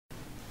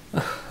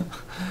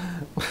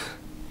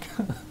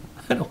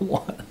I don't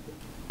want to.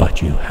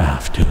 But you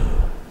have to.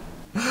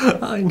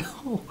 I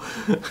know.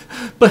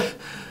 But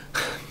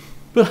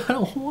I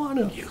don't want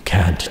to. You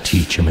can't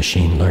teach a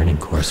machine learning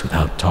course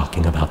without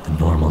talking about the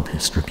normal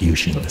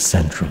distribution, the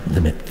central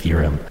limit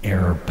theorem,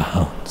 error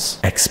bounds,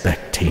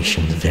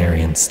 expectation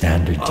variance,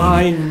 standard deviation.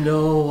 I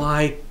know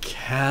I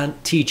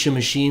can't teach a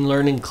machine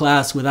learning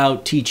class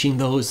without teaching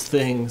those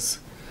things.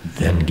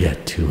 Then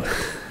get to it.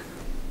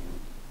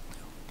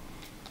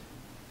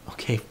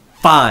 Okay,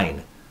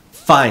 fine.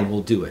 Fine,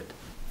 we'll do it.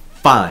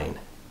 Fine.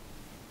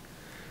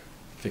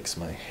 Fix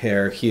my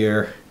hair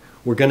here.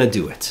 We're gonna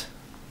do it.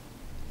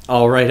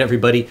 All right,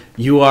 everybody,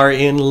 you are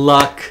in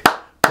luck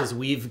because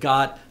we've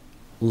got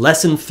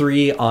lesson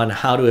 3 on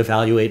how to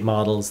evaluate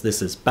models.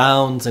 This is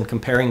bounds and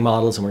comparing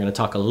models, and we're going to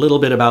talk a little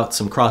bit about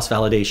some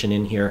cross-validation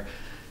in here.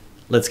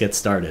 Let's get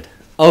started.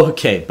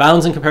 Okay,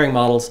 bounds and comparing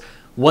models.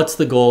 What's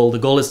the goal? The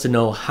goal is to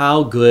know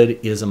how good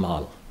is a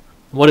model.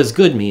 What does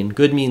good mean?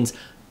 Good means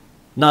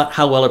not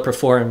how well it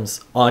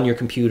performs on your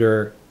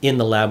computer in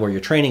the lab where you're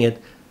training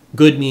it.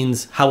 Good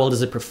means how well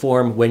does it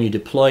perform when you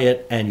deploy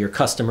it and your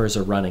customers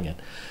are running it.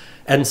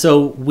 And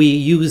so we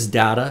use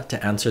data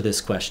to answer this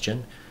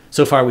question.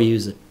 So far we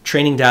use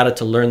training data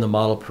to learn the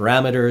model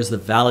parameters, the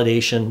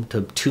validation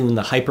to tune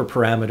the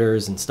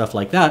hyperparameters and stuff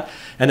like that.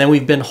 And then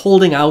we've been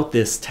holding out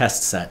this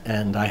test set,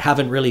 and I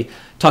haven't really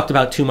talked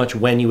about too much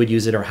when you would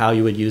use it or how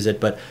you would use it,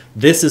 but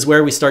this is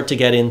where we start to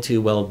get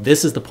into, well,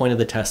 this is the point of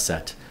the test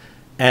set.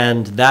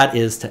 And that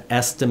is to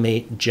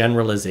estimate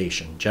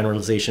generalization.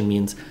 Generalization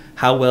means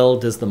how well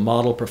does the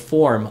model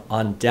perform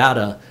on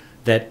data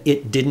that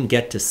it didn't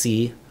get to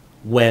see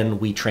when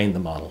we trained the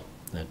model.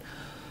 And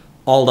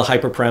all the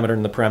hyperparameter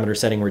and the parameter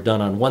setting were done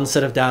on one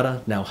set of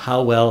data. Now,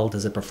 how well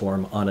does it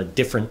perform on a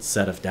different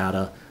set of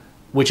data,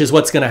 which is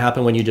what's going to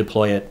happen when you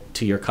deploy it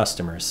to your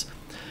customers.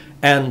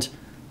 And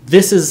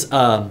this is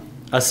a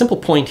simple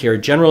point here.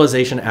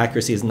 Generalization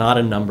accuracy is not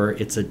a number,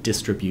 it's a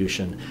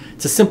distribution.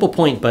 It's a simple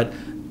point, but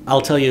I'll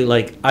tell you,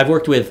 like, I've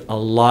worked with a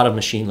lot of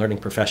machine learning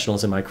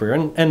professionals in my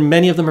career, and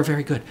many of them are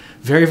very good,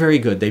 very, very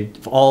good.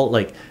 They've all,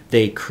 like,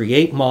 they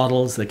create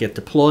models that get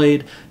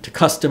deployed to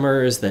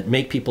customers, that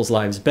make people's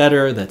lives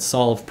better, that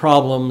solve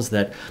problems,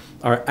 that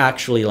are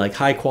actually, like,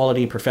 high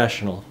quality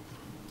professional.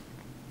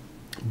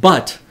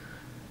 But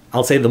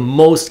I'll say the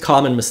most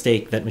common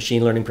mistake that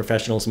machine learning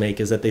professionals make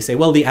is that they say,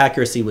 well, the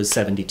accuracy was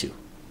 72.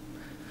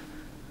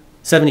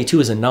 72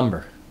 is a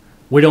number.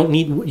 We don't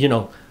need, you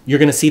know, you're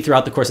going to see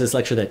throughout the course of this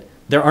lecture that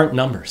there aren't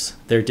numbers,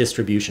 they're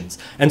distributions.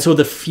 And so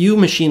the few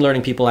machine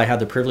learning people I had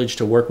the privilege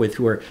to work with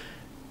who are,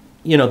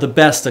 you know, the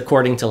best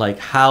according to like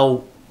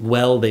how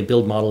well they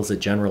build models that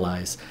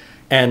generalize.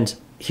 And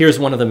here's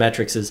one of the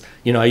metrics is,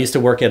 you know, I used to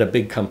work at a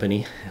big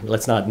company,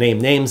 let's not name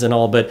names and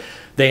all, but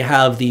they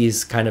have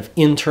these kind of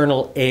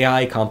internal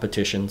AI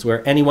competitions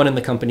where anyone in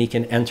the company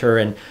can enter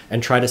and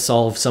try to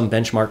solve some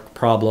benchmark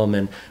problem,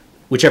 and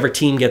whichever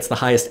team gets the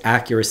highest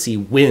accuracy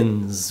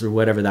wins, or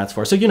whatever that's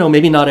for. So, you know,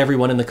 maybe not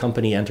everyone in the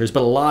company enters,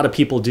 but a lot of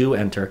people do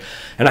enter.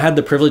 And I had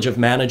the privilege of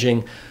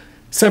managing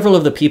several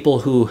of the people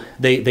who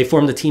they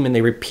formed a team and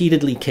they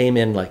repeatedly came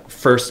in like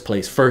first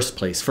place,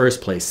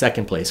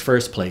 second place,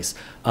 first place,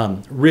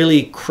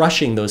 really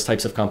crushing those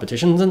types of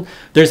competitions. And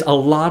there's a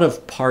lot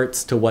of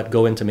parts to what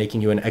go into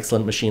making you an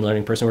excellent machine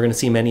learning person. We're going to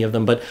see many of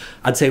them, but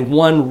I'd say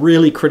one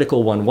really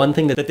critical one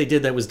thing that they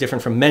did that was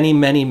different from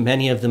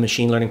many of the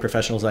machine learning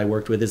professionals I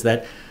worked with is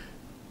that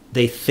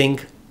they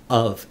think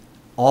of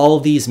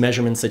all these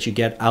measurements that you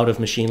get out of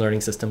machine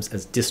learning systems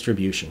as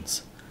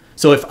distributions.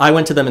 So if I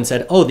went to them and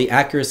said, oh, the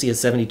accuracy is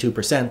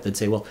 72%, they'd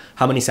say, well,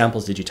 how many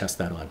samples did you test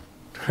that on?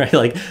 Right?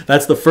 Like,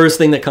 that's the first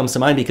thing that comes to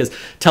mind, because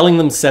telling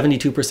them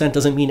 72%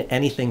 doesn't mean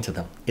anything to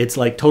them. It's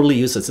like totally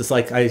useless. It's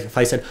like if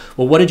I said,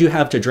 well, what did you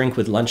have to drink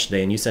with lunch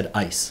today? And you said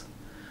ice.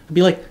 I'd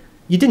be like,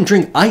 you didn't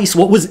drink ice.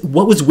 What was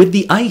with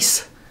the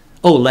ice?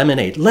 Oh,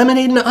 lemonade.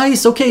 Lemonade and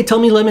ice. Okay, tell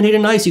me lemonade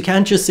and ice. You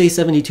can't just say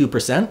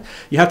 72%.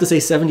 You have to say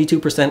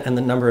 72% and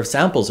the number of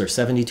samples, or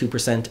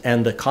 72%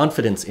 and the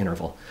confidence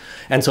interval.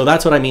 And so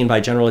that's what I mean by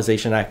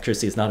generalization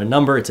accuracy is not a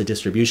number, it's a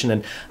distribution.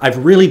 And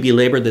I've really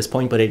belabored this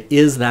point, but it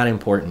is that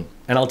important.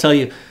 And I'll tell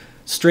you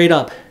straight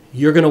up,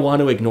 you're going to want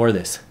to ignore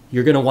this.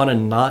 You're going to want to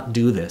not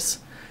do this.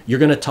 You're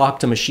going to talk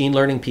to machine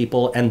learning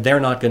people and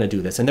they're not going to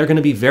do this. And they're going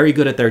to be very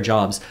good at their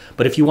jobs.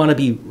 But if you want to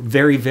be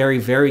very, very,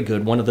 very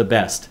good, one of the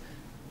best,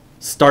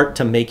 start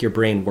to make your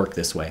brain work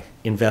this way.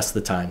 Invest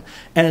the time.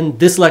 And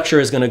this lecture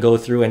is going to go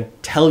through and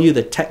tell you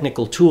the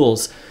technical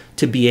tools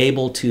to be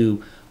able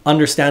to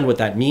understand what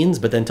that means,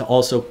 but then to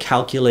also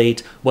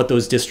calculate what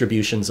those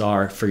distributions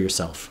are for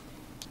yourself.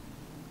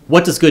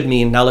 What does good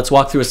mean? Now let's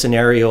walk through a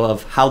scenario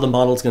of how the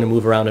model is going to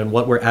move around and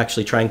what we're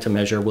actually trying to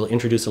measure. We'll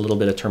introduce a little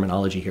bit of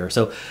terminology here.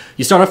 So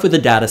you start off with the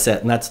data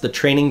set, and that's the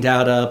training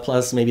data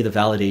plus maybe the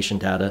validation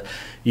data.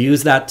 You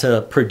use that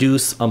to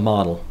produce a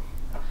model.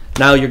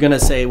 Now you're going to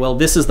say, well,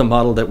 this is the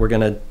model that we're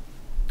going to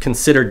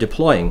consider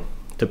deploying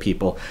to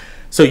people.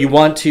 So you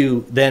want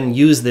to then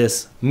use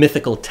this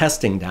mythical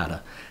testing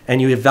data, and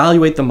you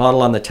evaluate the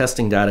model on the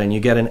testing data and you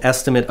get an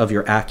estimate of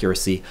your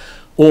accuracy.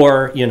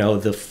 or, you know,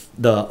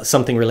 the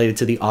something related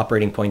to the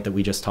operating point that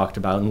we just talked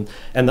about.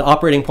 And the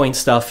operating point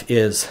stuff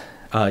is,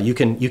 you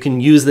can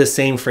use this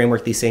same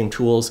framework, these same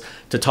tools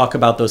to talk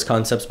about those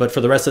concepts. But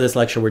for the rest of this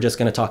lecture, we're just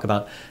going to talk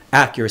about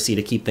accuracy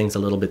to keep things a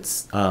little bit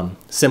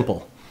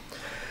simple.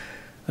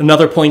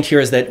 Another point here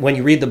is that when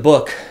you read the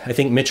book, I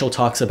think Mitchell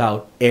talks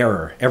about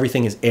error.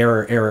 Everything is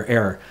error, error,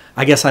 error.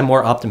 I guess I'm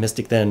more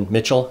optimistic than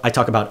Mitchell. I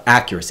talk about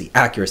accuracy,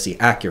 accuracy,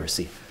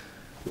 accuracy.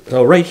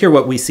 So right here,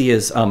 what we see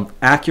is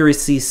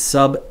accuracy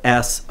sub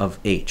S of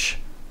H.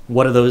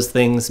 What do those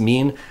things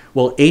mean?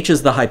 Well, H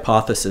is the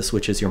hypothesis,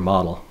 which is your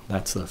model.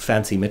 That's the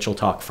fancy Mitchell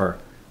talk for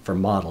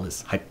model,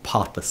 is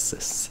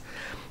hypothesis.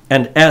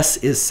 And S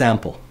is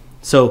sample.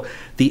 So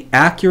the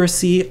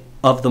accuracy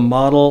of the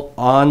model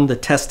on the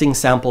testing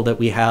sample that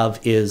we have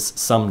is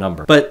some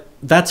number. But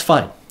that's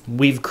fine.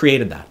 We've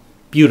created that.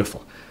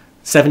 Beautiful.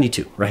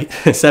 72, right?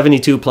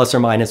 72 plus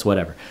or minus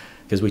whatever,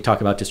 because we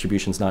talk about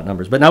distributions, not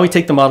numbers. But now we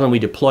take the model and we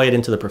deploy it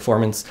into the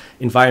performance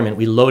environment.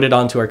 We load it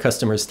onto our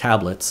customers'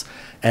 tablets,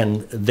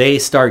 and they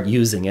start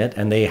using it,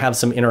 and they have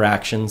some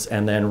interactions.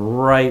 And then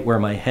right where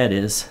my head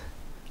is,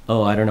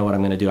 oh, I don't know what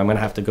I'm going to do. I'm going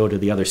to have to go to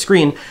the other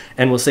screen,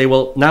 and we'll say,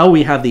 well, now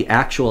we have the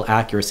actual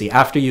accuracy.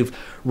 After you've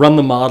run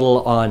the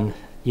model on,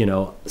 you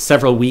know,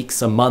 several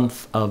weeks, a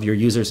month of your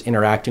users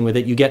interacting with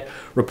it, you get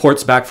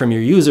reports back from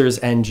your users,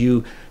 and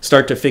you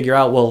start to figure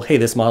out, well, hey,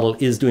 this model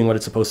is doing what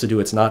it's supposed to do.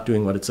 It's not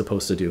doing what it's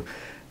supposed to do.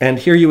 And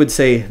here you would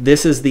say,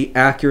 this is the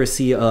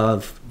accuracy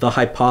of the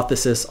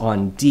hypothesis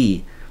on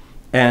D.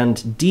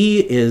 And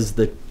D is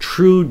the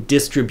true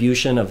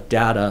distribution of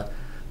data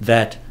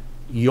that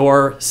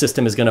your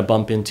system is going to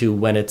bump into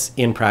when it's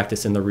in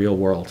practice in the real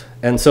world.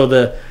 And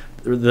so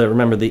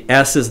remember, the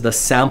S is the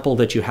sample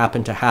that you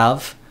happen to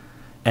have,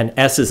 and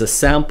S is a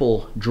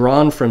sample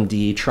drawn from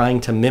D, trying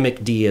to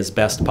mimic D as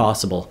best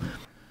possible.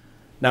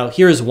 Now,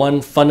 here's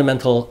one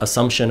fundamental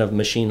assumption of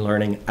machine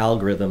learning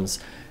algorithms,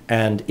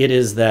 and it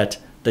is that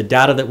the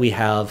data that we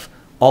have,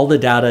 all the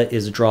data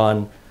is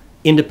drawn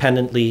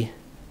independently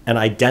and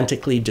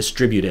identically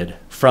distributed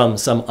from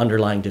some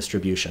underlying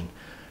distribution.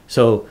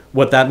 So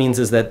what that means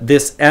is that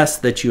this S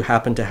that you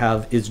happen to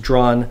have is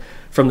drawn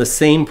from the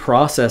same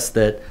process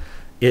that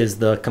is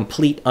the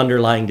complete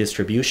underlying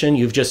distribution.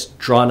 You've just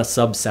drawn a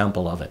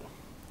subsample of it.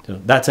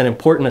 So that's an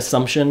important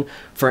assumption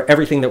for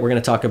everything that we're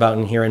going to talk about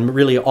in here. And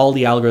really all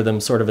the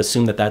algorithms sort of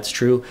assume that that's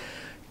true,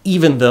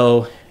 even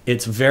though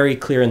it's very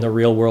clear in the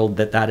real world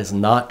that that is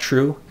not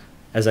true.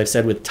 As I've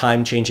said, with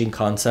time-changing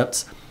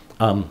concepts,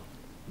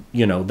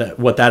 you know,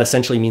 what that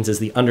essentially means is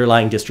the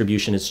underlying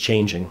distribution is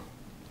changing.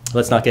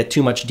 Let's not get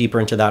too much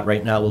deeper into that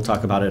right now. We'll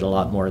talk about it a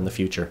lot more in the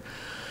future.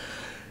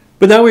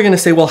 But now we're going to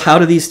say, well, how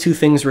do these two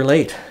things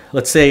relate?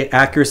 Let's say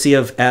accuracy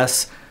of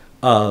S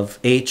of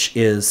H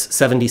is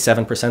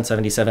 77%,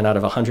 77 out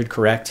of 100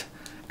 correct.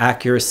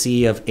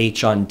 Accuracy of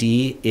H on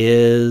D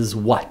is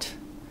what?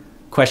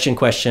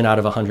 Question out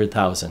of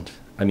 100,000.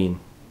 I mean,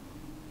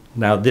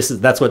 now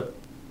that's what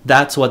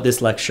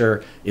this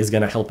lecture is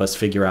going to help us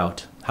figure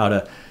out, how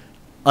to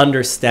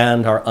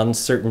understand our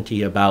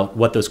uncertainty about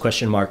what those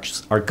question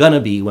marks are going to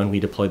be when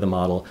we deploy the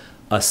model,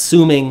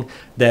 assuming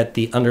that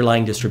the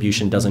underlying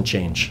distribution doesn't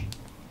change.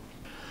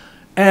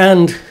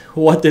 And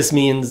what this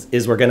means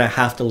is we're going to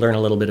have to learn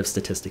a little bit of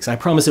statistics. I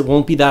promise it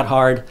won't be that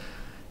hard.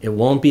 It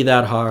won't be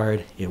that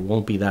hard. It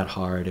won't be that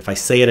hard. If I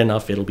say it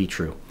enough, it'll be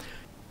true.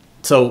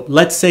 So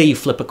let's say you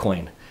flip a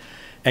coin,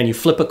 and you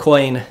flip a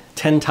coin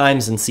 10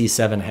 times and see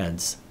 7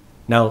 heads.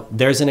 Now,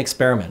 there's an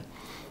experiment,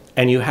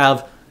 and you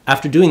have,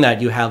 after doing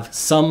that, you have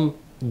some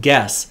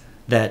guess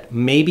that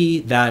maybe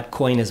that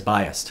coin is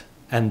biased,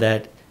 and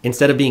that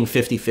instead of being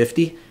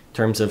 50-50 in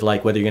terms of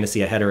like whether you're going to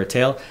see a head or a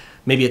tail,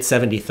 maybe it's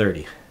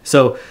 70-30.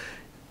 So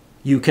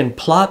you can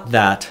plot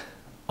that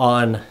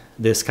on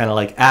this kind of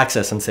like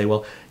axis and say,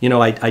 well, you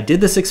know, I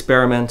did this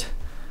experiment.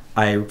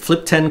 I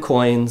flipped 10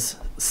 coins,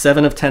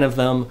 7 of 10 of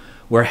them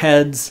were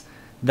heads.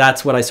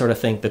 That's what I sort of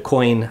think the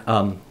coin,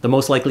 the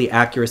most likely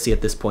accuracy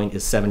at this point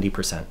is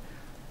 70%.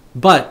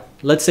 But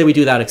let's say we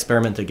do that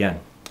experiment again.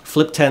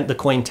 Flip the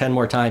coin 10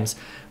 more times.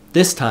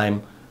 This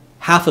time,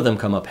 half of them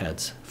come up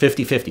heads,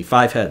 50-50,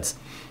 5 heads.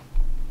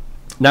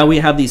 Now we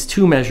have these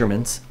two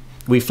measurements.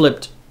 We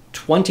flipped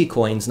 20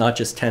 coins, not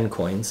just 10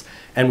 coins.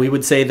 And we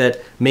would say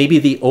that maybe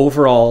the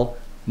overall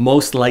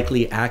most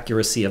likely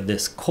accuracy of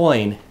this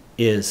coin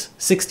is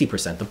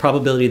 60%. The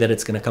probability that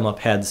it's going to come up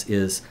heads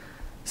is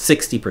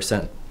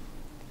 60%.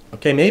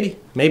 Okay, maybe,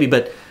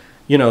 but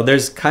you know,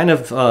 there's kind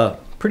of a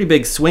pretty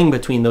big swing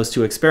between those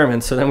two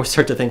experiments. So then we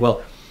start to think,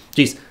 well,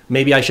 geez,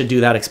 maybe I should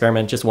do that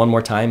experiment just one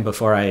more time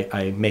before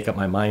I make up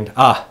my mind.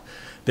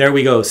 There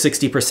we go,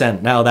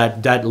 60%. Now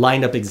that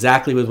lined up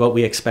exactly with what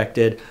we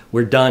expected.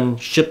 We're done,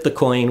 ship the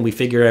coin, we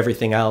figure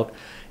everything out,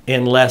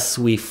 unless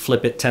we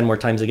flip it 10 more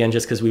times again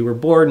just because we were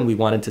bored and we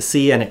wanted to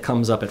see, and it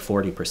comes up at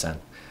 40%.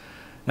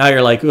 Now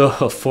you're like, oh,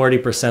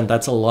 40%,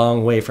 that's a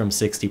long way from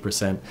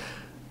 60%.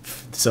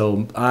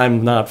 So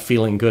I'm not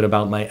feeling good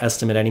about my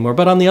estimate anymore.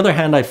 But on the other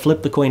hand, I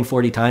flipped the coin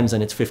 40 times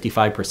and it's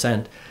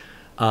 55%.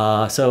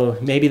 So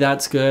maybe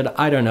that's good.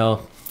 I don't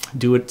know.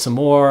 Do it some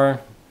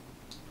more.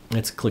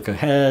 Let's click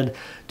ahead,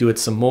 do it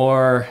some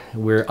more.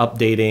 We're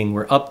updating,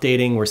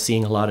 we're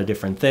seeing a lot of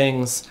different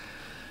things.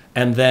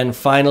 And then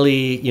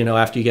finally, you know,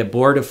 after you get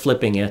bored of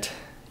flipping it,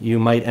 you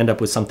might end up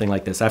with something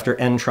like this. After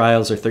n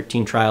trials or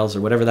 13 trials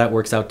or whatever that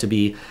works out to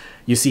be,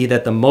 you see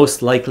that the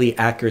most likely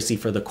accuracy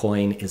for the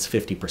coin is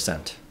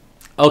 50%.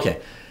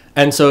 Okay,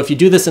 and so if you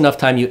do this enough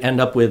time, you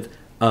end up with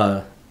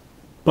a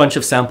bunch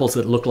of samples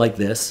that look like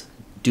this.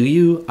 Do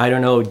you? I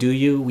don't know. Do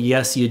you?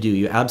 Yes, you do.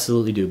 You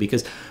absolutely do.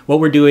 Because what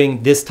we're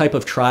doing, this type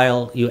of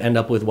trial, you end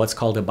up with what's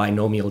called a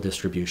binomial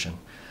distribution.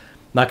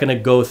 I'm not going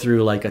to go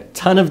through like a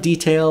ton of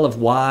detail of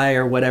why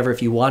or whatever.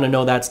 If you want to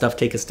know that stuff,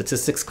 take a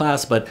statistics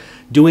class. But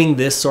doing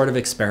this sort of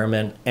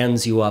experiment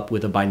ends you up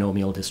with a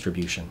binomial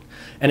distribution.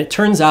 And it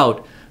turns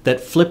out that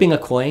flipping a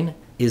coin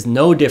is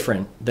no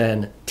different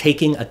than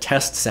taking a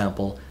test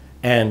sample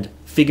and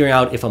figuring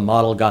out if a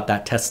model got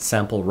that test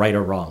sample right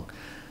or wrong.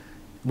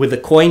 With a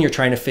coin, you're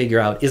trying to figure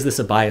out, is this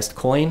a biased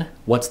coin?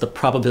 What's the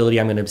probability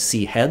I'm going to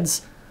see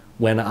heads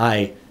when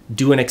I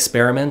do an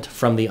experiment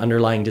from the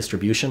underlying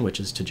distribution, which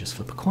is to just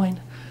flip a coin?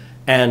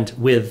 And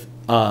with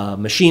a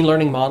machine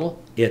learning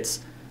model, it's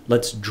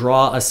let's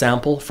draw a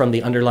sample from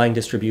the underlying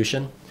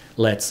distribution.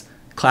 Let's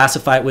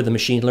classify it with the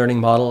machine learning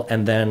model,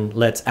 and then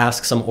let's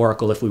ask some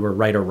oracle if we were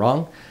right or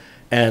wrong.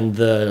 And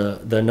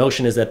the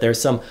notion is that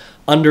there's some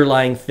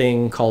underlying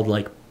thing called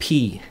like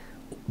P,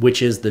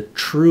 which is the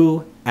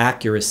true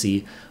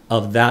accuracy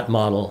of that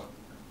model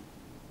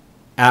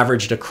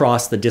averaged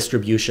across the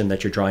distribution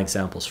that you're drawing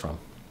samples from.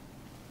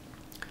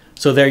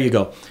 So there you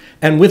go.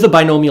 And with a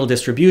binomial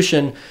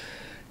distribution,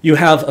 you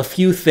have a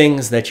few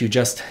things that you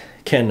just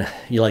can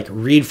like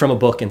read from a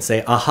book and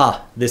say,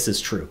 aha, this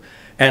is true.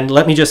 And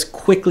let me just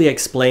quickly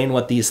explain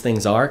what these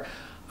things are.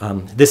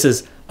 This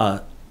is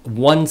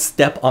one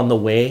step on the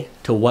way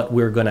to what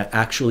we're going to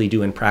actually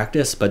do in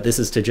practice, but this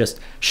is to just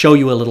show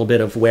you a little bit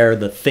of where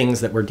the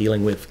things that we're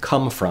dealing with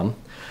come from.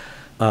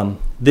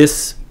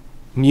 This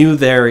mu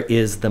there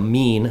is the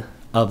mean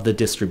of the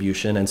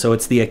distribution, and so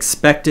it's the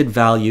expected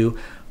value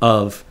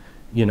of,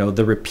 you know,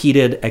 the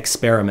repeated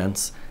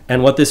experiments.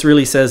 And what this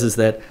really says is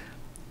that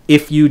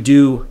if you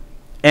do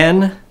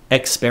n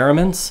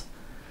experiments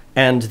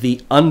and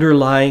the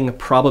underlying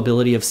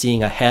probability of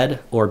seeing a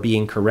head or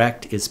being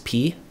correct is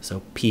p,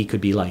 so p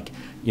could be like,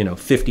 you know,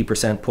 50%,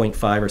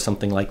 0.5 or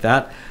something like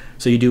that.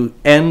 So you do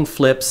n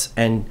flips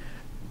and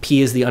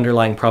p is the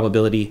underlying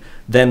probability,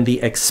 then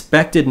the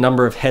expected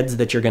number of heads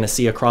that you're going to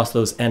see across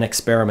those n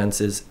experiments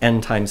is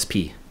n times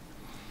p.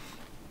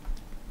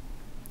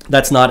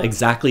 That's not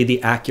exactly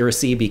the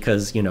accuracy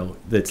because, you know,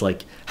 it's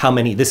like how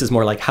many, this is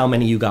more like how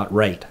many you got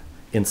right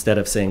instead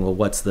of saying, well,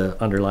 what's the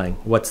underlying,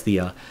 what's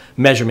the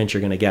measurement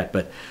you're going to get.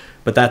 But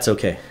that's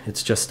okay.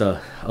 It's just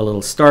a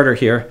little starter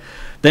here.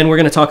 Then we're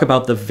going to talk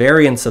about the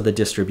variance of the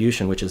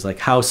distribution, which is like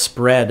how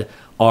spread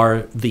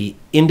are the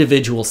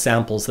individual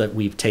samples that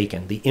we've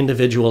taken, the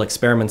individual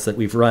experiments that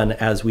we've run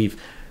as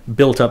we've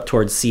built up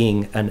towards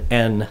seeing an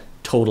n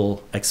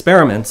total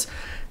experiments.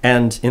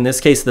 And in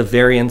this case, the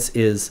variance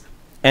is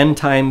n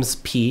times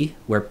p,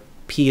 where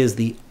p is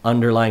the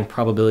underlying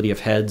probability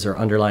of heads or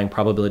underlying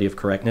probability of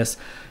correctness,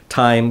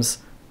 times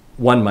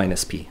 1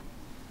 minus p.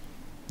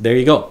 There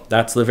you go.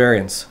 That's the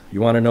variance.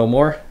 You want to know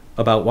more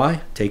about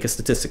why? Take a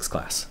statistics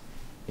class.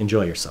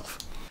 Enjoy yourself.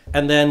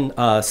 And then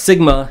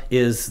sigma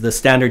is the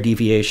standard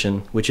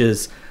deviation, which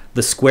is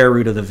the square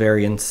root of the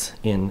variance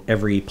in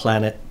every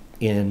planet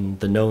in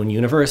the known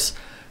universe.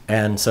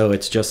 And so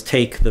it's just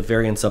take the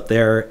variance up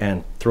there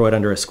and throw it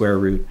under a square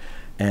root.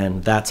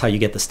 And that's how you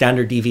get the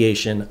standard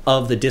deviation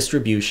of the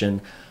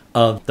distribution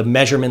of the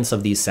measurements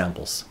of these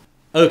samples.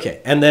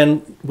 Okay, and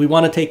then we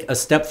want to take a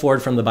step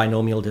forward from the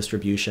binomial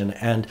distribution.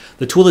 And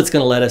the tool that's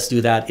going to let us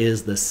do that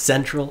is the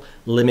central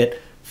limit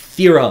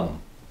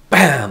theorem.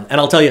 Bam! And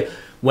I'll tell you,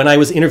 when I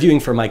was interviewing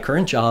for my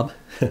current job,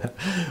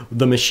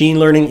 the machine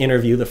learning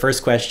interview, the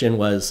first question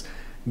was,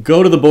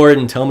 go to the board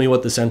and tell me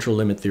what the central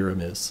limit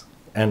theorem is.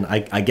 And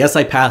I guess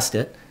I passed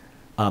it.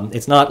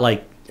 It's not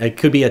like, it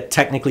could be a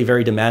technically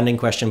very demanding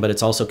question, but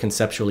it's also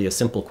conceptually a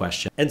simple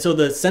question. And so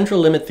the central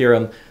limit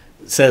theorem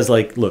says,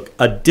 like, look,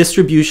 a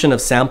distribution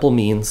of sample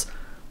means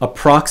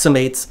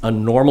approximates a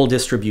normal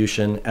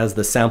distribution as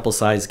the sample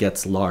size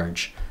gets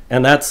large.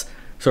 And that's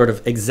sort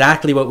of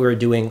exactly what we were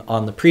doing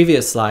on the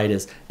previous slide.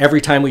 Is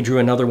every time we drew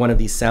another one of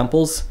these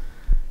samples,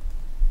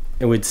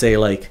 it would say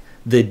like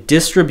the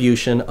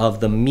distribution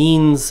of the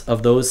means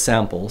of those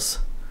samples.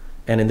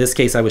 And in this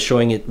case, I was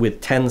showing it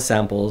with 10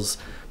 samples,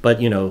 but,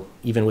 you know,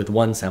 even with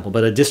one sample,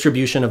 but a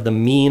distribution of the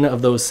mean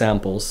of those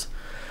samples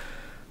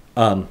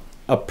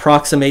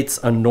approximates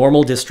a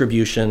normal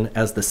distribution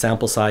as the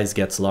sample size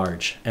gets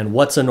large. And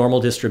what's a normal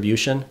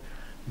distribution?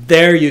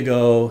 There you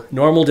go,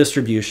 normal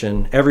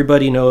distribution.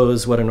 Everybody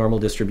knows what a normal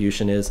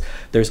distribution is.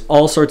 There's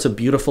all sorts of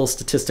beautiful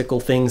statistical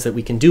things that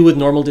we can do with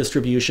normal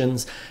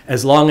distributions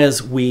as long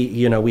as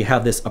we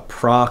have this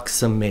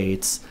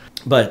approximates.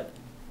 But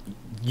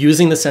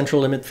using the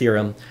central limit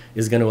theorem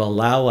is going to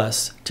allow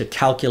us to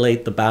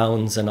calculate the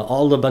bounds and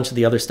a bunch of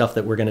the other stuff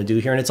that we're going to do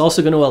here. And it's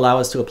also going to allow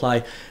us to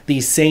apply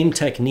these same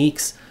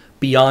techniques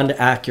beyond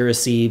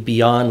accuracy,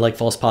 beyond like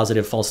false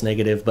positive, false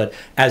negative. But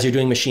as you're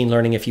doing machine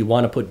learning, if you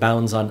want to put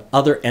bounds on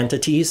other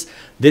entities,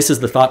 this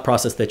is the thought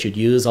process that you'd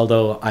use.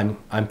 Although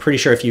I'm pretty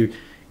sure if you're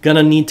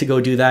gonna need to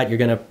go do that, you're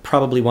gonna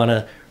probably want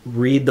to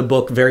read the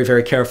book very,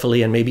 very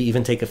carefully and maybe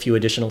even take a few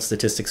additional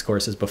statistics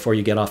courses before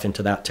you get off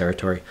into that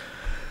territory.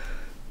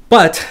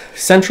 But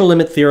central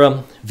limit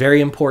theorem,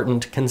 very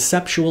important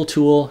conceptual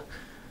tool.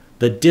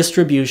 The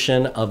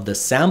distribution of the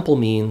sample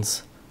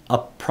means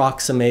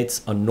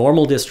approximates a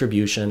normal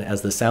distribution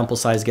as the sample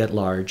size get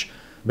large,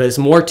 but there's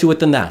more to it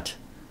than that.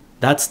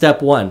 That's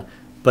step one.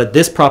 But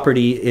this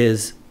property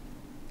is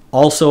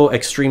also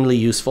extremely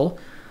useful,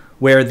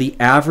 where the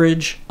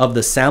average of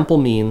the sample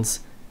means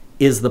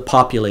is the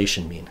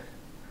population mean.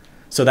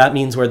 So that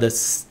means where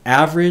the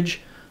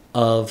average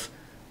of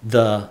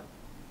the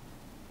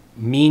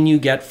mean you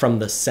get from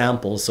the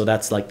samples, so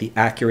that's like the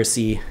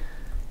accuracy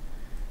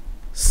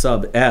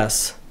sub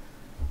S,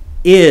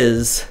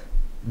 is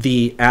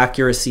the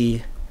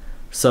accuracy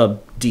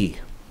sub D.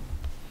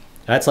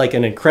 That's like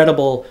an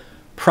incredible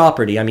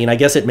property. I mean, I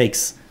guess it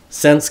makes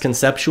sense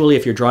conceptually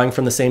if you're drawing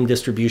from the same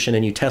distribution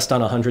and you test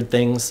on 100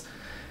 things.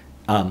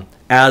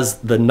 As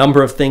the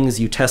number of things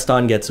you test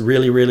on gets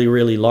really, really,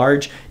 really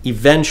large,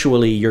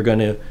 eventually you're going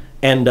to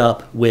end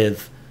up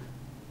with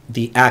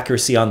the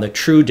accuracy on the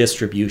true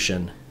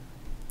distribution.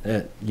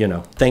 You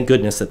know, thank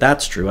goodness that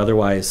that's true.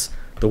 Otherwise,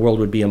 the world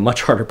would be a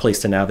much harder place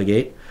to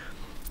navigate.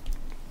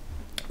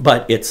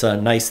 But it's a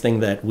nice thing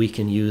that we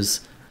can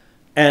use.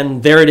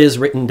 And there it is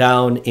written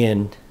down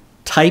in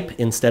type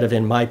instead of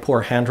in my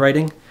poor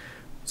handwriting.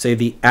 Say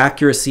the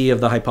accuracy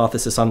of the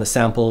hypothesis on the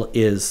sample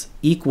is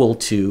equal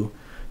to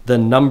the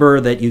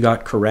number that you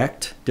got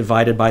correct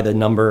divided by the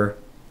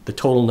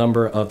total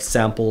number of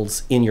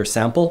samples in your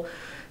sample.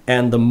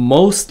 And the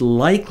most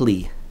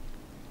likely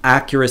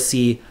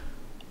accuracy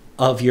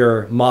of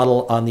your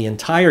model on the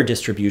entire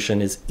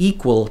distribution is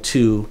equal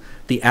to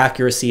the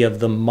accuracy of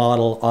the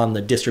model on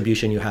the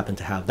distribution you happen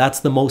to have.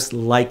 That's the most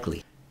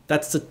likely.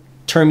 That's a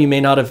term you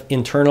may not have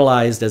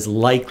internalized as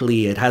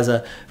likely. It has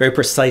a very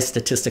precise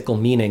statistical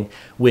meaning,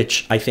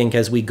 which I think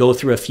as we go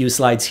through a few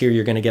slides here,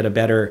 you're going to get a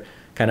better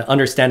kind of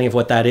understanding of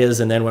what that is.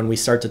 And then when we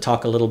start to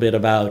talk a little bit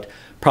about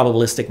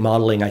probabilistic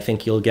modeling, I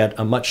think you'll get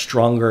a much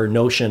stronger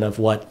notion of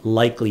what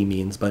likely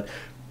means. But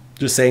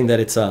just saying that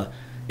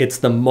it's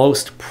the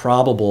most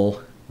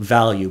probable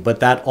value, but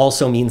that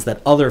also means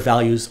that other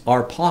values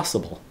are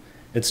possible.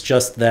 It's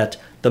just that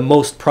the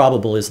most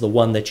probable is the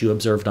one that you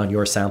observed on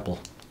your sample.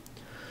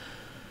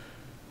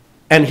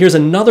 And here's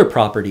another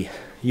property.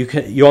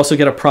 You also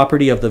get a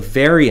property of the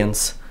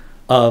variance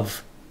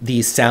of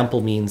these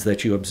sample means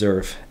that you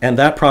observe. And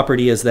that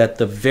property is that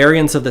the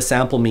variance of the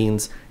sample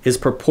means is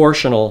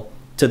proportional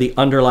to the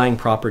underlying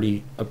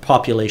property of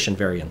population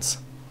variance.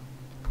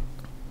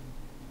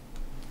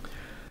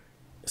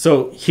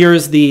 So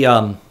here's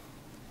the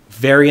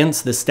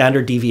variance, the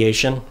standard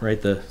deviation,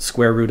 right? The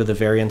square root of the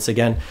variance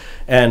again.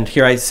 And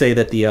here I say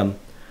that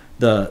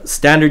the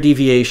standard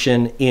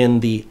deviation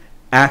in the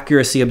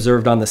accuracy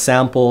observed on the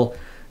sample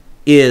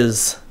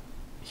is,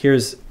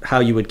 here's how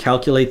you would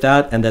calculate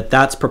that, and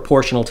that's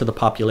proportional to the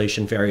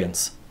population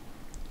variance,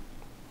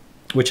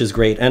 which is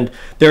great. And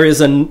there is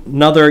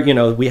another, you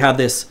know, we have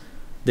this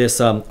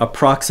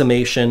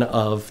approximation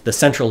of the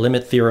central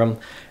limit theorem,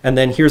 and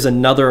then here's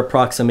another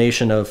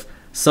approximation of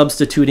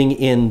substituting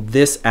in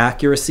this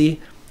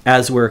accuracy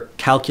as we're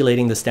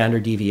calculating the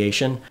standard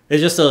deviation.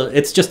 It's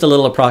just a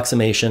little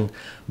approximation,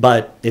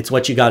 but it's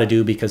what you got to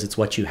do because it's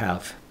what you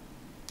have.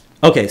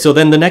 Okay, so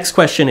then the next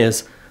question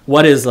is,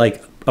 what is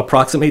like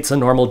approximates a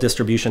normal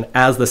distribution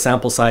as the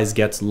sample size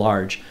gets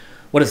large?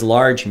 What does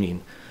large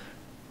mean?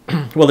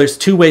 Well, there's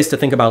two ways to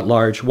think about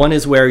large. One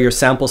is where your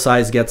sample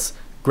size gets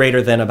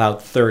greater than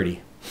about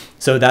 30.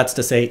 So that's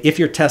to say, if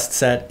your test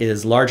set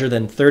is larger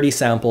than 30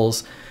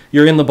 samples,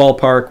 you're in the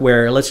ballpark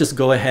where let's just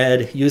go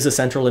ahead, use the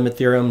central limit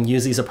theorem,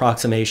 use these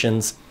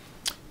approximations,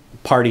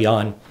 party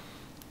on.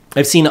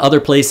 I've seen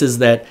other places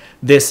that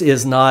this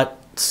is not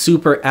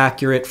super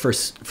accurate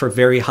for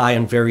very high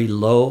and very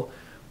low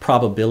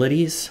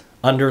probabilities,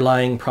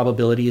 underlying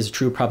probabilities,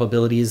 true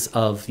probabilities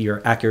of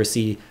your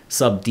accuracy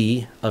sub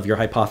D of your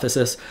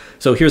hypothesis.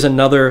 So here's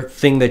another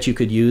thing that you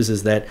could use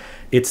is that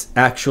it's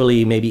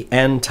actually maybe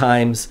n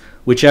times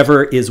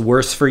whichever is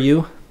worse for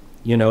you.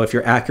 You know, if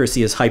your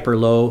accuracy is hyper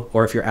low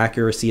or if your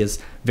accuracy is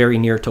very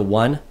near to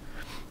 1.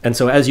 And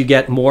so as you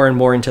get more and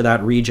more into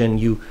that region,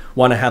 you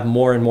want to have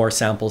more and more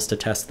samples to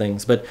test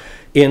things. But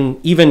in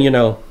even, you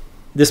know,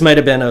 this might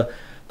have been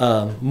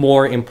a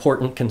more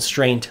important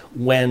constraint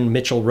when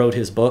Mitchell wrote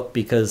his book,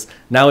 because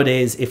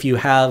nowadays, if you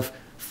have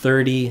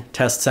 30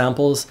 test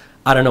samples,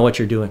 I don't know what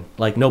you're doing.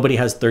 Like, nobody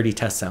has 30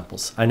 test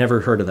samples. I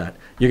never heard of that.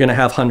 You're going to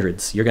have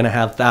hundreds. You're going to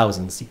have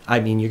thousands. I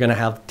mean, you're going to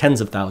have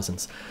tens of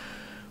thousands.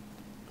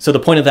 So the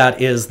point of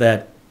that is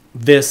that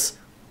this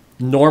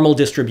normal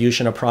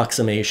distribution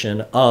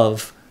approximation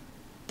of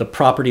the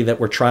property that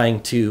we're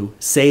trying to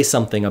say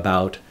something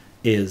about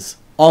is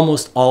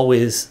almost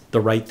always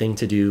the right thing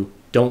to do.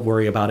 Don't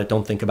worry about it.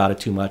 Don't think about it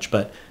too much.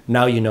 But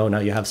now you know, now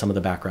you have some of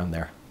the background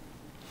there.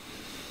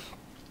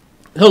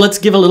 So let's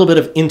give a little bit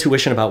of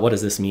intuition about what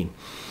does this mean.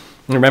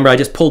 And remember, I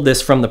just pulled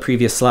this from the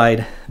previous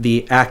slide,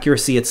 the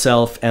accuracy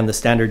itself and the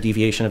standard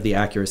deviation of the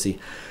accuracy.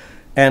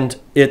 And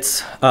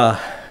it's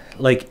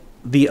like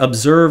the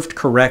observed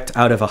correct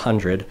out of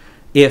 100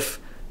 if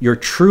your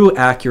true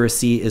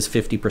accuracy is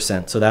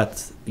 50%. So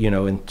that's, you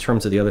know, in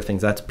terms of the other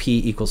things, that's P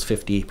equals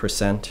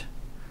 50%.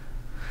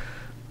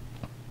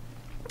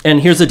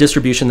 And here's the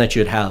distribution that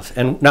you'd have.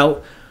 And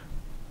now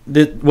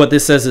what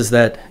this says is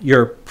that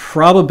your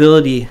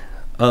probability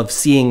of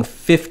seeing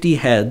 50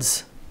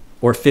 heads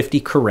or 50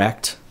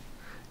 correct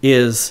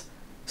is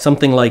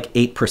something like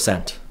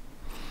 8%.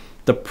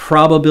 The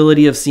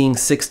probability of seeing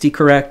 60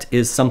 correct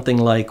is something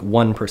like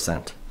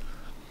 1%.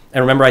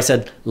 And remember I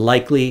said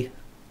likely,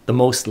 the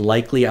most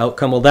likely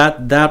outcome. Well,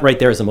 that right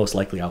there is the most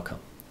likely outcome.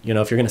 You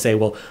know, if you're going to say,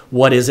 well,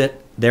 what is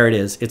it? There it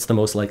is. It's the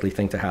most likely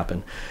thing to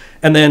happen.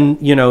 And then,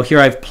 you know, here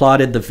I've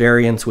plotted the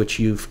variance, which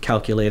you've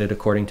calculated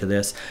according to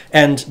this.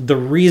 And the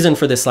reason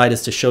for this slide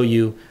is to show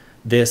you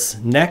this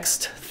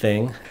next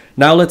thing.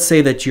 Now let's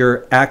say that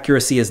your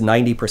accuracy is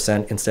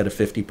 90% instead of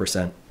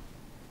 50%.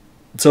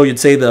 So you'd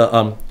say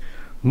the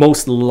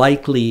most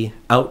likely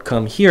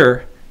outcome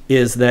here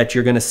is that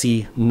you're going to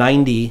see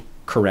 90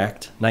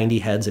 correct, 90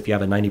 heads if you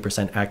have a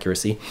 90%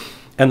 accuracy.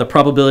 And the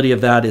probability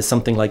of that is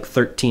something like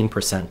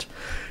 13%.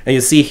 And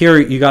you see here,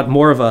 you got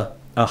more of a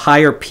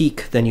higher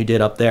peak than you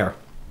did up there.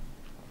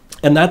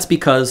 And that's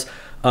because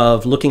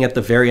of looking at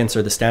the variance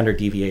or the standard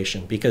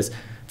deviation. Because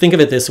think of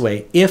it this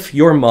way, if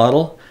your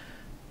model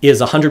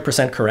is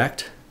 100%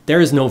 correct, there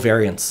is no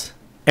variance.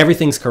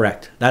 Everything's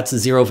correct. That's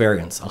zero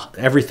variance.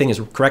 Everything is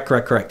correct,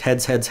 correct, correct.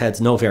 Heads, heads, heads,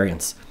 no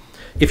variance.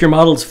 If your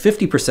model is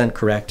 50%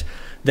 correct,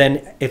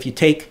 then if you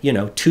take, you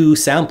know, 2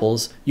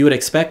 samples, you would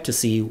expect to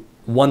see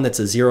one that's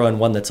a 0 and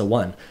one that's a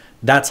 1.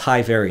 That's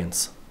high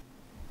variance.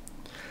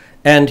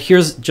 And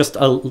here's just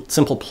a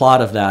simple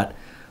plot of that,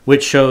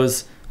 which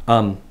shows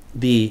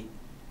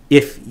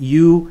if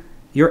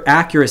your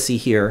accuracy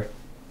here,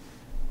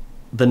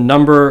 the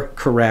number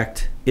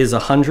correct is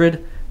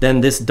 100,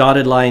 then this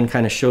dotted line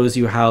kind of shows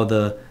you how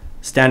the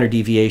standard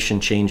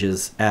deviation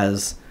changes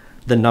as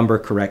the number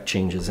correct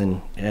changes.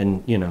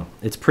 And you know,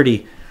 it's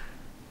pretty,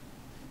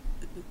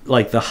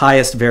 like the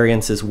highest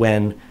variance is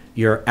when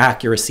your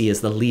accuracy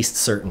is the least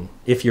certain.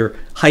 If you're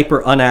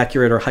hyper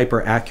inaccurate or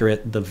hyper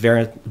accurate, the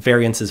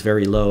variance is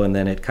very low, and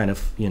then it kind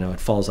of, you know, it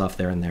falls off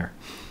there and there.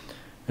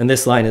 And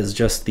this line is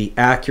just the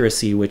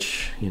accuracy,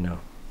 which, you know.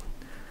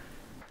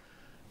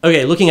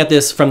 Okay, looking at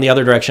this from the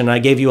other direction, I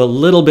gave you a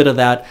little bit of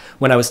that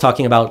when I was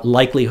talking about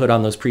likelihood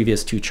on those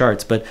previous 2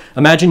 charts, but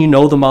imagine you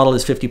know the model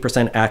is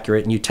 50%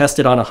 accurate and you test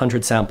it on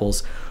 100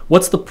 samples.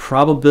 What's the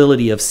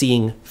probability of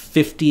seeing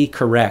 50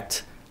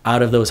 correct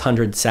out of those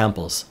 100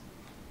 samples?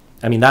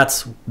 I mean,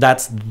 that's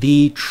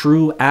the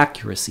true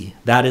accuracy.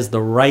 That is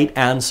the right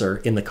answer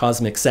in the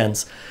cosmic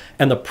sense.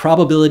 And the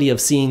probability of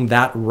seeing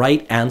that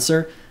right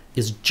answer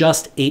is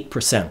just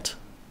 8%.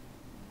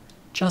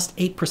 Just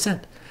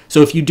 8%.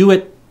 So if you do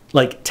it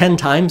like 10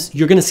 times,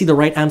 you're going to see the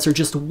right answer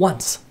just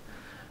once.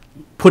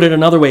 Put it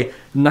another way,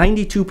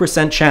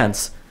 92%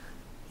 chance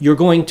you're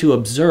going to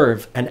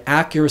observe an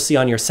accuracy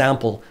on your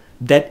sample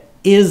that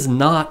is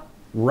not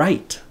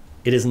right.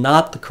 It is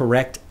not the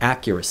correct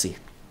accuracy.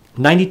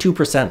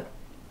 92%.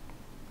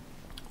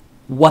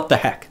 What the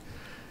heck?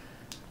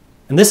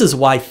 And this is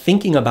why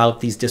thinking about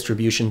these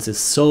distributions is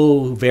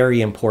so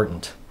very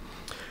important.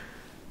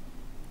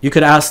 You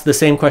could ask the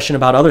same question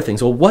about other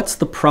things. Well, what's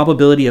the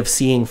probability of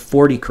seeing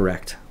 40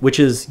 correct? Which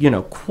is, you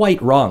know, quite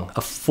wrong.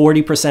 A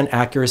 40%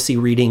 accuracy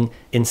reading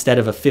instead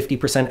of a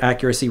 50%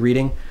 accuracy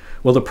reading.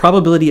 Well, the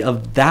probability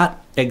of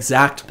that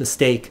exact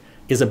mistake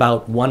is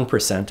about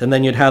 1%. And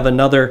then you'd have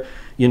another,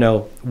 you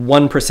know,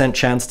 1%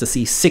 chance to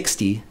see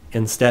 60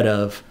 instead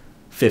of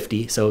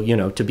 50. So, you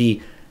know, to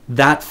be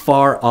that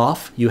far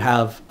off, you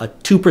have a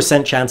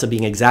 2% chance of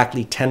being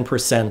exactly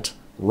 10%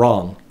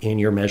 wrong in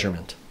your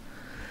measurement.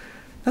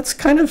 That's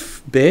kind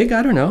of big,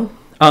 I don't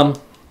know.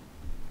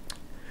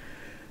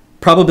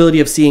 Probability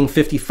of seeing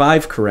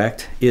 55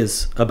 correct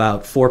is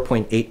about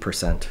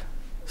 4.8%.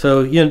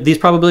 So, you know, these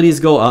probabilities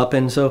go up,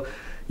 and so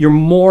you're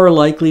more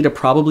likely to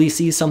probably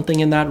see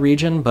something in that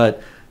region,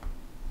 but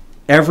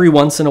every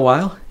once in a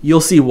while,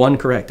 you'll see one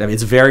correct. I mean,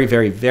 it's very,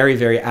 very, very,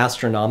 very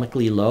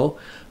astronomically low,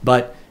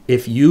 but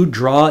if you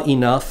draw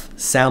enough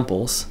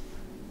samples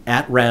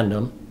at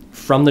random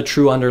from the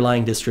true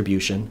underlying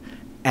distribution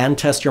and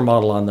test your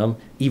model on them,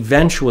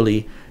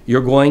 eventually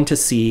you're going to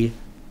see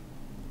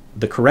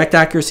the correct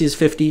accuracy is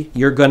 50.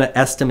 You're going to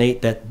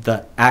estimate that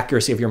the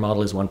accuracy of your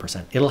model is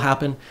 1%. It'll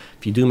happen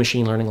if you do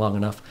machine learning long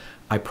enough,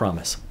 I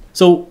promise.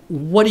 So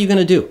what are you going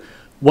to do?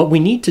 What we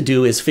need to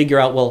do is figure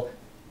out, well,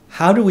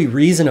 how do we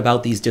reason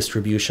about these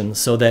distributions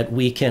so that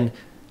we can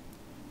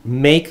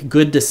make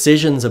good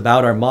decisions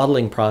about our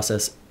modeling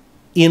process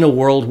in a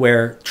world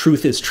where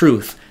truth is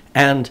truth,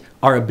 and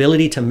our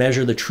ability to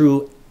measure the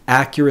true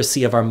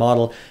accuracy of our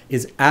model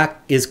is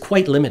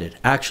quite limited,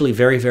 actually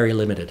very, very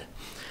limited.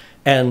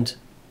 And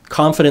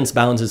confidence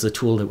bounds is a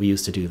tool that we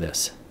use to do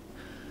this.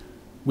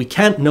 we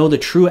can't know the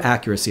true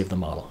accuracy of the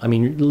model. I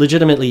mean,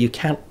 legitimately, you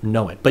can't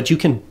know it, but you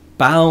can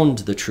bound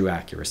the true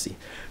accuracy.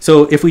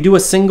 So if we do a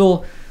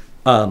single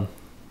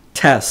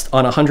test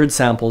on 100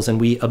 samples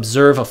and we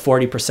observe a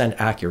 40%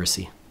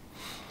 accuracy,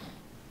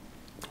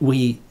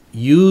 we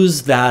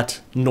use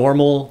that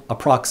normal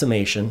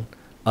approximation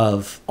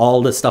of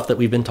all the stuff that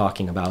we've been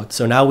talking about.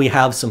 So now we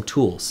have some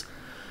tools.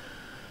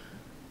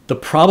 The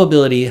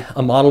probability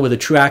a model with a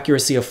true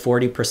accuracy of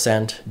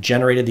 40%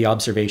 generated the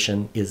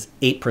observation is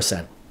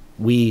 8%.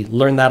 We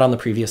learned that on the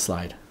previous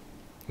slide.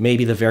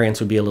 Maybe the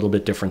variance would be a little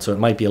bit different, so it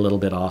might be a little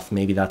bit off.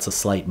 Maybe that's a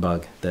slight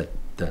bug,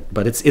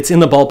 but it's in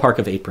the ballpark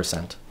of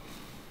 8%.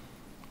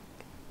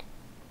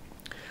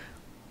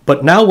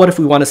 But now what if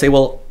we want to say,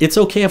 well, it's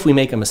okay if we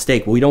make a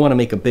mistake, but we don't want to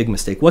make a big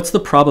mistake. What's the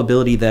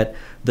probability that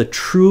the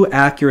true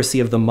accuracy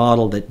of the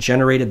model that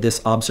generated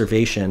this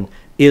observation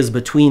is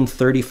between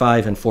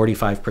 35 and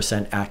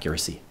 45%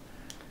 accuracy?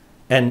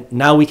 And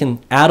now we can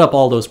add up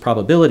all those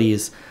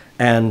probabilities,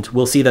 and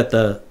we'll see that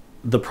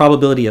the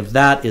probability of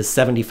that is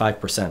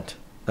 75%.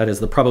 That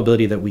is the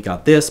probability that we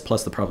got this,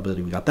 plus the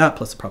probability we got that,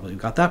 plus the probability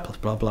we got that, plus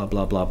blah, blah,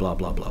 blah, blah, blah,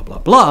 blah, blah, blah,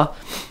 blah.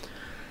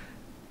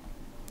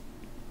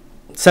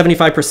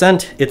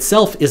 75%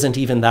 itself isn't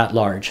even that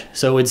large.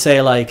 So it would say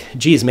like,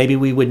 geez, maybe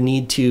we would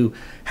need to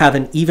have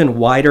an even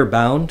wider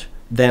bound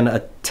than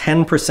a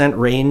 10%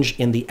 range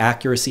in the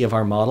accuracy of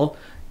our model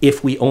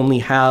if we only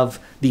have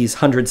these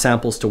 100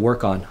 samples to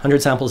work on.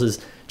 100 samples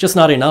is just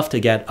not enough to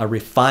get a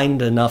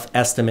refined enough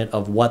estimate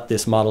of what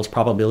this model's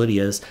probability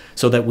is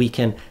so that we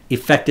can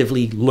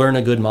effectively learn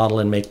a good model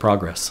and make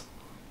progress.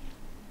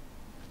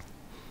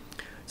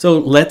 So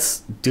let's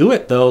do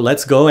it though.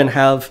 Let's go and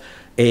have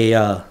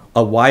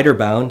a wider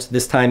bound.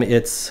 This time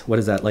it's, what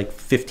is that, like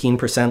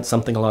 15%,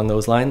 something along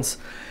those lines,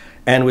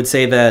 and would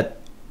say that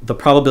the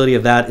probability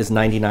of that is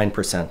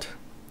 99%.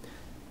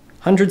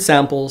 100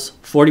 samples,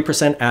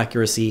 40%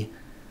 accuracy.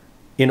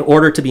 In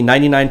order to be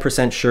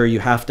 99% sure,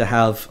 you have to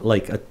have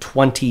like a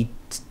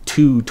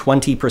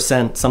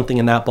 20%, something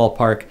in that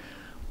ballpark,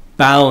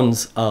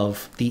 bounds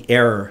of the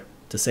error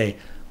to say,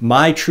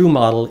 my true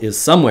model is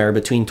somewhere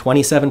between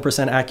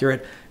 27%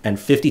 accurate and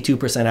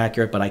 52%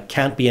 accurate, but I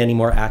can't be any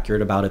more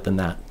accurate about it than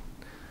that.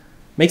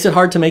 Makes it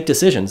hard to make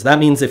decisions. That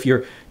means if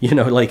you're, you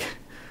know, like,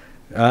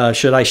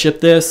 should I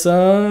ship this?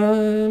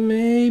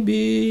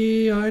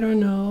 Maybe, I don't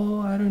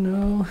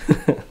know.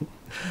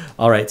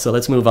 All right, so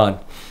let's move on.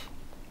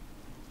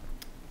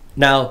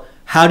 Now,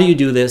 how do you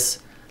do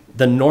this?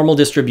 The normal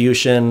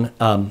distribution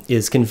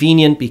is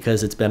convenient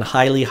because it's been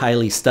highly,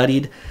 highly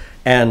studied,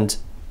 and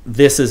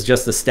this is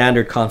just the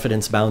standard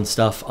confidence bound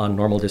stuff on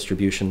normal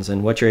distributions.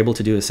 And what you're able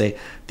to do is say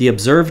the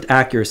observed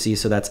accuracy,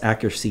 so that's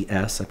accuracy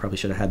S. I probably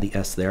should have had the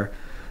S there.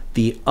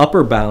 The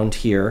upper bound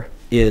here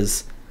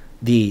is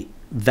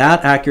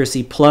that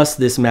accuracy plus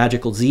this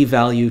magical Z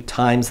value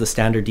times the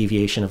standard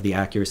deviation of the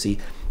accuracy.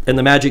 And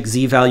the magic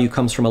Z value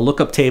comes from a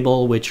lookup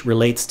table, which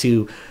relates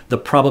to the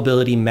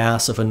probability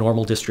mass of a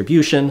normal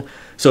distribution.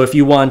 So if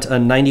you want a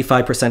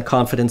 95%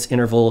 confidence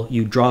interval,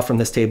 you draw from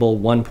this table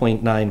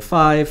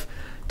 1.95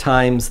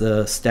 times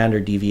the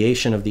standard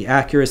deviation of the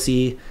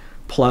accuracy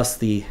plus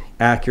the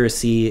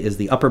accuracy is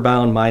the upper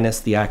bound minus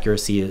the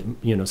accuracy,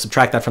 you know,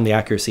 subtract that from the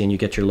accuracy and you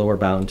get your lower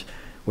bound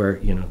where,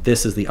 you know,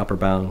 this is the upper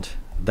bound,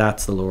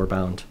 that's the lower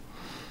bound.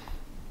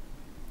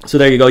 So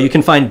there you go. You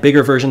can find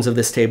bigger versions of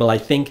this table. I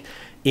think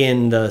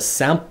in the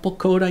sample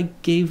code I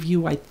gave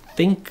you, I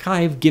think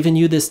I've given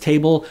you this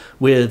table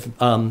with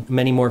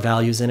many more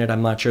values in it.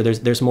 I'm not sure.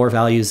 There's more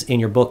values in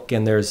your book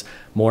and there's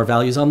more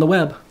values on the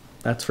web.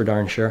 That's for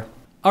darn sure.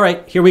 All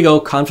right, here we go.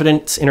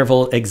 Confidence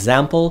interval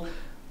example.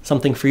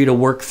 Something for you to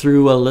work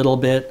through a little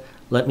bit.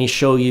 Let me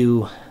show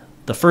you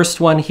the first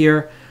one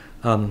here.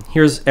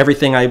 Here's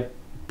everything. I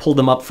pulled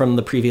them up from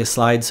the previous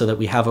slide so that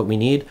we have what we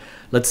need.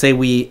 Let's say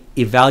we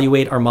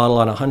evaluate our model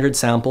on 100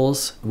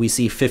 samples. We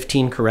see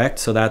 15 correct,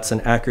 so that's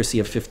an accuracy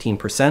of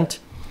 15%.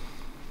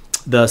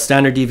 The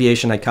standard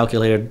deviation I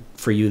calculated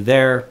for you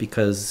there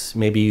because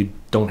maybe you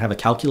don't have a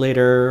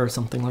calculator or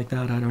something like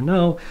that. I don't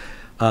know.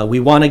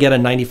 We want to get a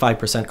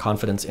 95%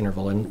 confidence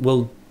interval, and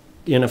we'll,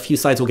 in a few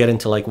slides, we'll get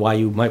into like why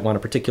you might want a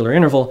particular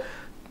interval,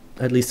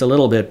 at least a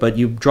little bit, but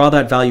you draw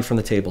that value from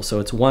the table. So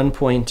it's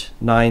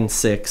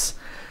 1.96,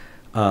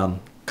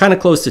 kind of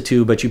close to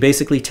 2, but you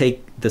basically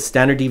take the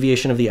standard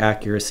deviation of the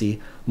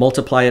accuracy,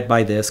 multiply it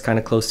by this, kind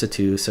of close to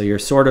 2, so you're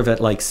sort of at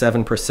like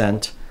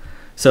 7%.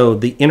 So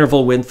the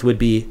interval width would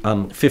be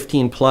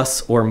 15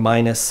 plus or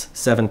minus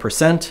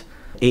 7%,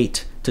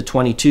 8 to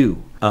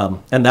 22.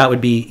 And that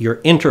would be your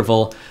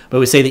interval. But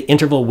we say the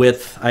interval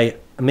width,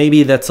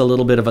 maybe that's a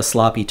little bit of a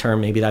sloppy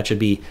term. Maybe that should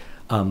be,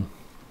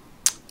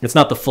 it's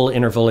not the full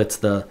interval, it's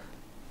the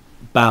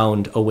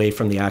bound away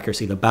from the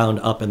accuracy. The bound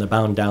up and the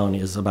bound down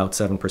is about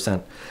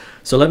 7%.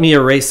 So let me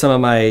erase some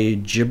of my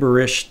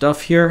gibberish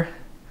stuff here.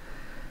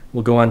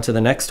 We'll go on to the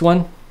next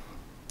one.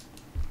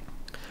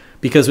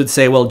 Because we'd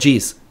say, well,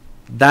 geez,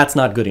 that's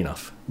not good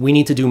enough. We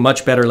need to do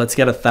much better. Let's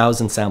get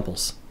 1,000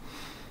 samples.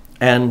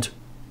 And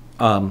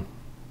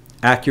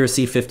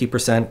accuracy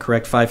 50%,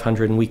 correct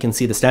 500, and we can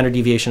see the standard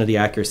deviation of the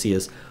accuracy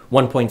is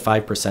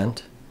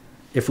 1.5%.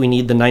 If we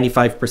need the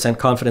 95%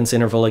 confidence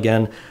interval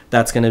again,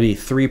 that's going to be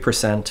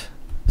 3%.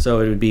 So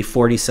it would be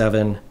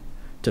 47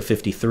 to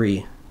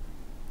 53.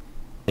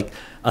 Like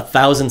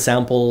 1,000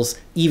 samples,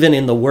 even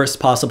in the worst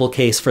possible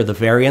case for the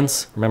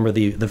variance. Remember,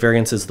 the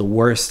variance is the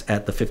worst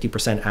at the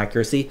 50%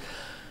 accuracy.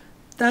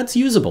 That's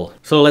usable.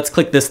 So let's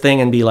click this thing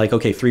and be like,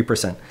 okay,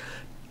 3%.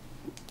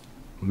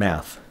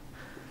 Math.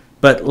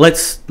 But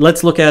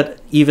let's look at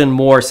even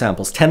more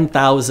samples,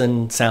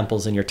 10,000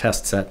 samples in your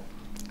test set.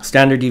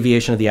 Standard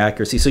deviation of the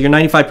accuracy. So your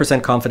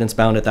 95% confidence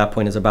bound at that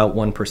point is about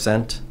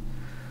 1%.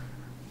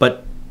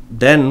 But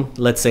then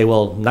let's say,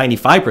 well,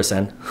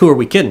 95%, who are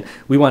we kidding?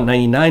 We want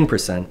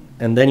 99%.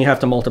 And then you have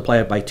to multiply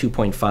it by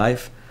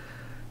 2.5.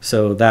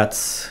 So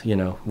that's,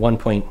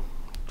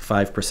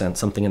 1.5%,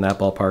 something in that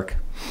ballpark.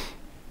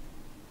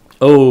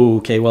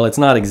 Okay, well, it's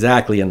not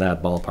exactly in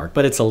that ballpark,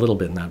 but it's a little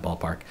bit in that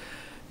ballpark.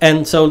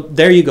 And so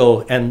there you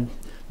go. And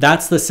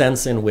that's the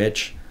sense in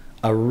which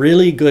a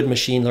really good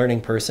machine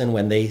learning person,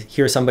 when they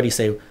hear somebody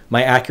say,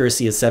 my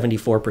accuracy is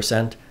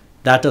 74%,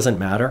 that doesn't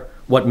matter.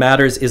 What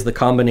matters is the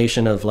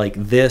combination of like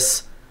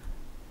this,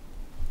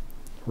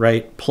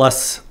 right,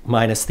 plus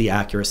minus the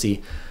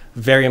accuracy.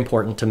 Very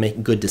important to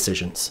make good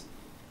decisions.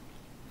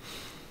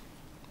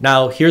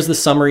 Now, here's the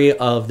summary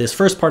of this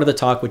first part of the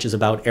talk, which is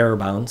about error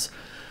bounds.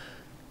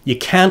 You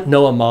can't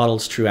know a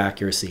model's true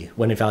accuracy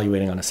when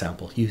evaluating on a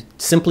sample. You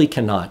simply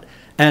cannot.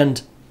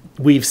 And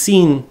we've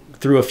seen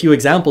through a few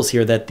examples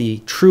here that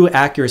the true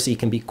accuracy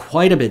can be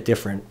quite a bit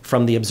different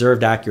from the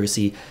observed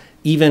accuracy.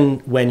 Even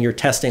when you're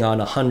testing on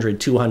 100,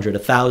 200,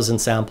 1,000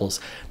 samples,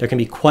 there can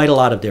be quite a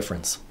lot of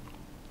difference.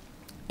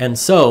 And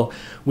so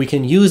we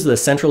can use the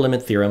central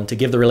limit theorem to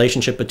give the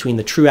relationship between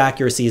the true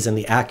accuracies and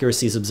the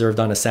accuracies observed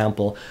on a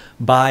sample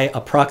by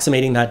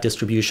approximating that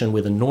distribution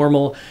with a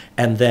normal,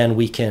 and then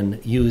we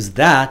can use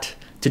that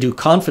to do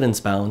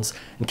confidence bounds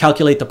and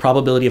calculate the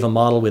probability of a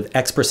model with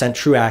X%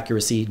 true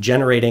accuracy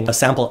generating a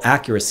sample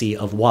accuracy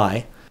of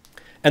Y.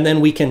 And then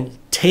we can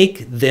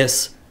take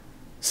this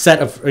set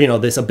of,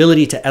 this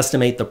ability to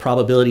estimate the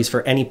probabilities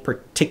for any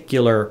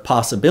particular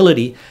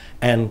possibility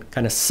and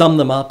kind of sum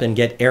them up and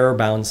get error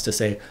bounds to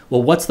say,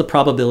 well, what's the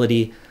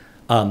probability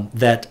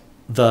that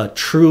the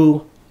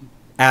true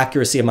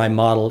accuracy of my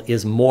model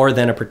is more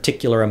than a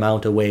particular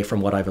amount away from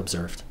what I've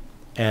observed?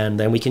 And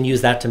then we can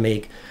use that to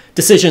make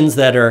decisions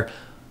that are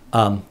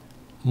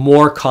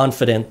more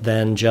confident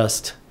than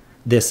just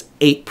this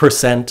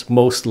 8%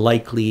 most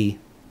likely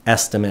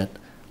estimate,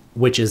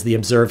 which is the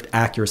observed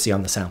accuracy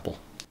on the sample.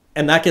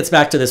 And that gets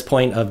back to this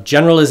point of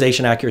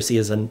generalization accuracy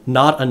is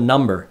not a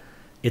number,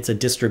 it's a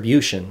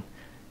distribution.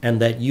 And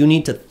that you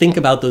need to think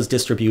about those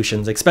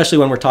distributions, especially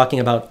when we're talking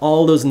about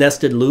all those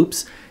nested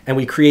loops and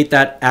we create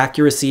that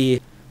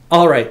accuracy.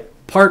 All right,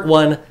 part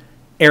one,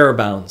 error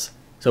bounds.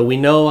 So we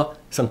know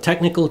some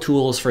technical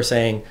tools for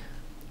saying,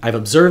 I've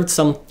observed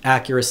some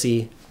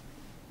accuracy.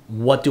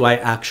 What do I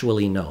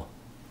actually know?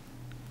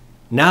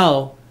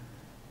 Now,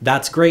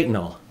 that's great and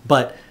all,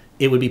 but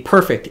it would be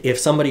perfect if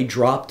somebody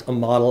dropped a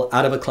model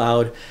out of a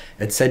cloud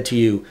and said to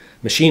you,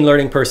 machine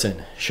learning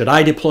person, should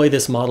I deploy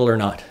this model or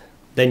not?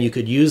 Then you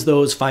could use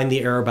those, find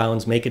the error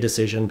bounds, make a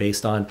decision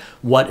based on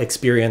what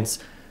experience,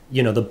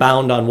 the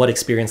bound on what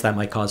experience that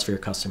might cause for your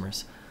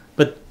customers.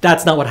 But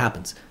that's not what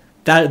happens.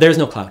 There's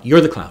no cloud.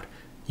 You're the cloud.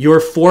 Your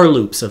for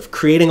loops of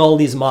creating all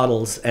these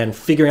models and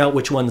figuring out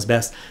which one's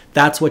best,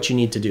 that's what you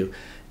need to do.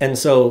 And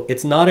so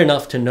it's not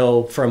enough to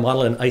know for a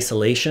model in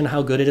isolation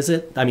how good it is.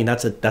 I mean,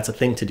 that's a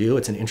thing to do.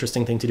 It's an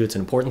interesting thing to do. It's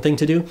an important thing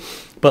to do.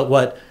 But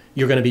what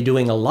you're going to be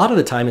doing a lot of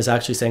the time is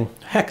actually saying,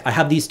 heck, I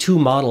have these two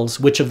models.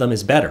 Which of them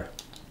is better?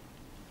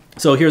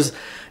 So here's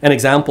an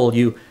example.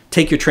 You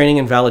take your training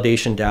and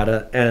validation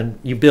data and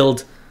you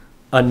build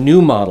a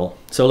new model.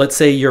 So let's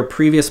say your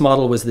previous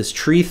model was this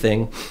tree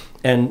thing,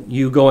 and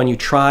you go and you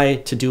try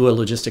to do a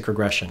logistic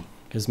regression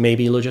because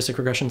maybe logistic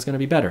regression is going to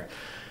be better.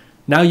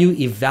 Now you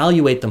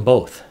evaluate them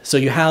both. So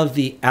you have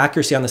the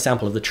accuracy on the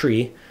sample of the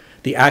tree,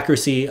 the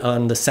accuracy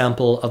on the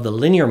sample of the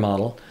linear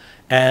model,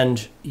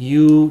 and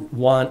you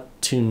want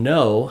to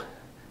know,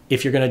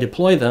 if you're going to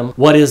deploy them,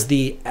 what is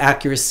the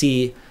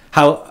accuracy,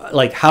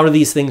 how do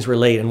these things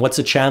relate, and what's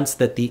the chance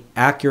that the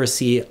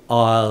accuracy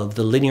of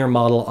the linear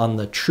model on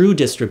the true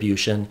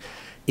distribution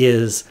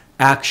is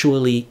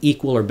actually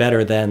equal or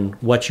better than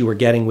what you were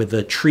getting with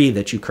the tree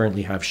that you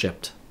currently have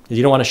shipped.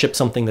 You don't want to ship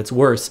something that's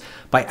worse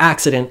by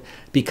accident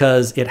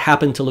because it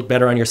happened to look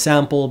better on your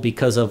sample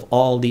because of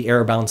all the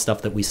error bound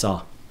stuff that we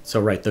saw. So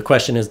right, the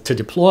question is to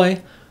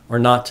deploy or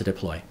not to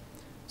deploy.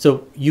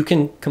 So you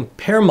can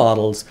compare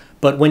models,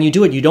 but when you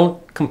do it, you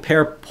don't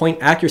compare point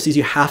accuracies,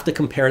 you have to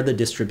compare the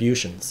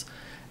distributions.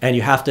 And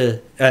you have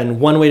to, and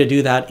one way to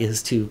do that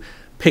is to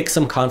pick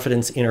some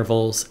confidence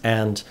intervals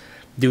and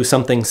do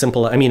something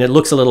simple. I mean, it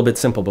looks a little bit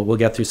simple, but we'll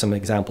get through some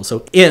examples.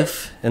 So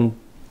if, and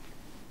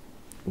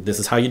this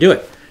is how you do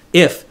it,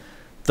 if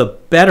the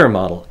better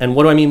model, and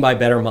what do I mean by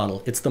better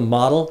model? It's the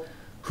model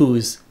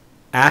whose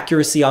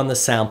accuracy on the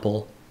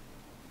sample,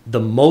 the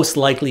most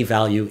likely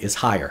value is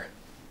higher.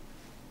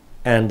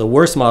 And the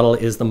worst model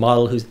is the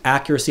model whose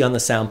accuracy on the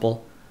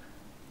sample,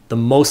 the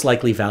most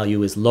likely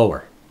value is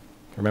lower.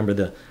 Remember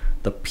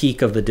the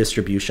peak of the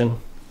distribution?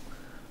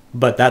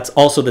 But that's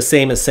also the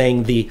same as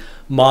saying the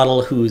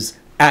model whose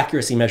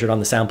accuracy measured on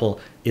the sample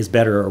is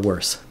better or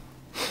worse.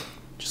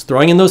 Just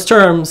throwing in those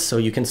terms so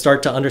you can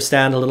start to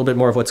understand a little bit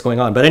more of what's going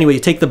on. But anyway, you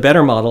take the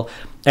better model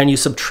and you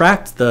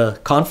subtract the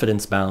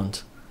confidence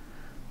bound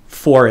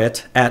for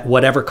it at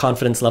whatever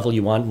confidence level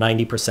you want,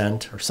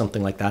 90% or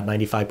something like that,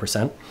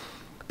 95%.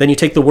 Then you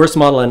take the worst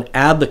model and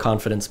add the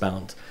confidence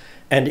bound.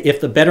 And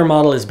if the better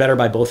model is better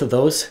by both of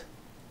those,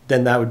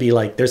 then that would be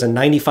like there's a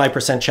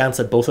 95% chance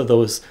that both of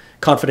those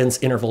confidence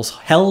intervals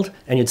held,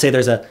 and you'd say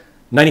there's a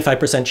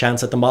 95%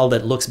 chance that the model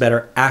that looks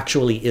better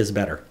actually is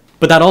better.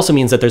 But that also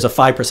means that there's a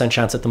 5%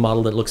 chance that the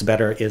model that looks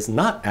better is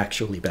not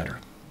actually better.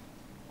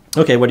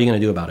 Okay, what are you going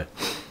to do about it?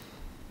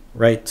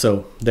 Right,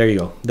 so there you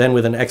go. Then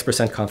with an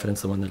X%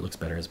 confidence, the one that looks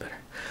better is better.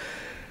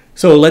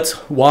 So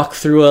let's walk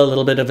through a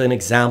little bit of an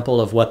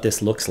example of what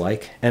this looks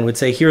like, and would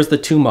say here's the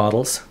two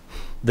models.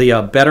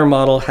 The better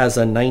model has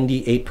a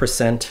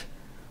 98%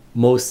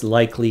 most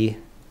likely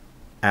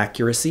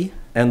accuracy,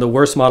 and the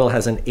worst model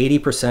has an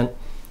 80%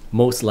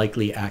 most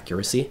likely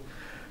accuracy.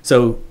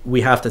 So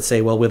we have to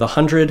say, well, with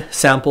 100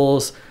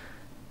 samples,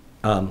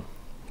 we're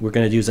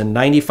going to use a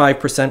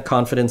 95%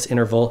 confidence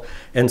interval.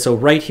 And so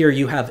right here,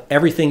 you have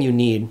everything you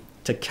need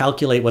to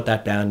calculate what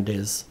that bound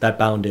is.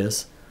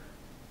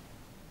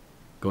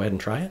 Go ahead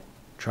and try it.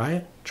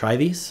 Try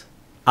these.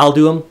 I'll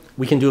do them.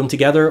 We can do them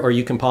together, or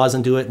you can pause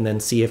and do it and then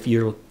see if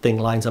your thing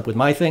lines up with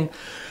my thing.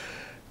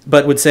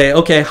 But would say,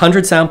 okay,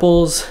 100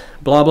 samples,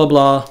 blah, blah,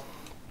 blah.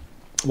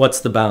 What's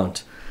the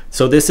bound?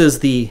 So this is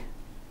the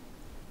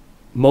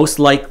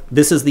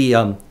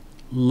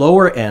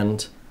lower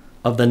end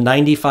of the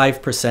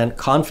 95%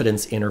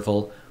 confidence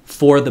interval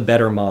for the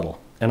better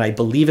model. And I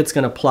believe it's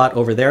going to plot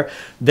over there.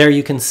 There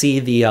you can see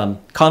the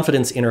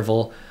confidence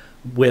interval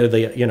where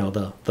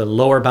the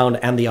lower bound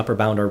and the upper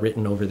bound are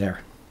written over there.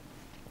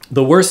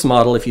 The worst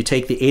model, if you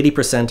take the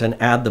 80%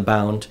 and add the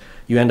bound,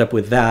 you end up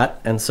with that.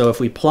 And so if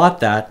we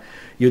plot that,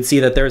 you'd see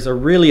that there's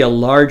really a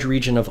large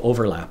region of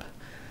overlap.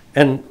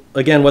 And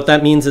again, what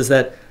that means is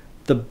that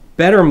the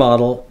better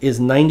model is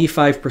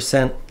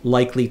 95%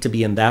 likely to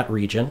be in that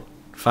region,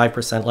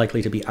 5%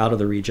 likely to be out of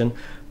the region.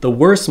 The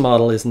worst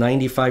model is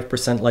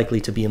 95% likely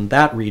to be in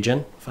that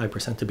region,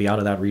 5% to be out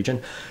of that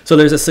region. So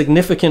there's a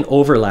significant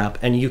overlap,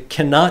 and you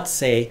cannot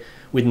say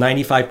with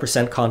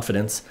 95%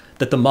 confidence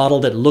that the model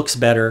that looks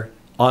better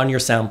on your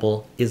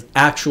sample is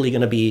actually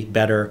going to be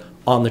better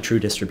on the true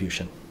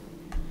distribution.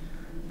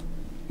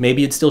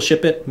 Maybe you'd still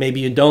ship it, maybe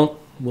you don't.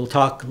 We'll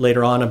talk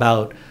later on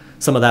about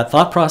some of that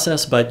thought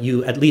process, but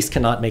you at least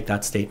cannot make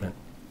that statement.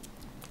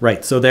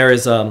 Right, so there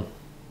is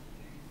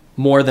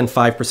more than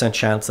 5%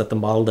 chance that the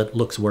model that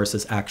looks worse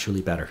is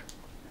actually better.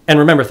 And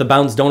remember, if the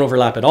bounds don't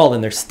overlap at all,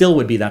 then there still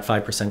would be that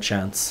 5%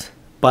 chance.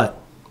 But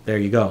there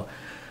you go.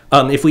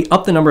 If we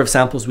up the number of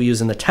samples we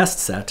use in the test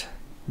set,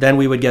 then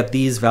we would get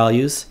these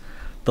values,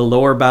 the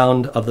lower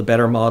bound of the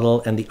better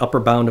model and the upper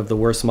bound of the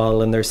worst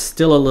model, and there's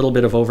still a little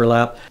bit of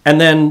overlap. And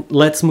then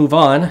let's move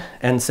on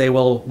and say,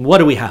 well, what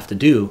do we have to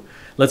do?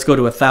 Let's go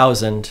to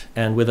 1,000,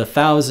 and with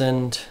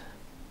 1,000,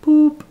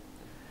 boop,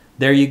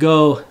 there you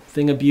go,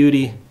 thing of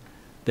beauty.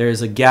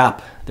 There's a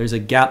gap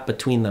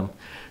between them.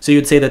 So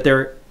you'd say that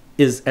there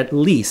is at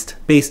least,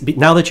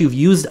 now that you've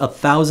used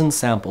 1,000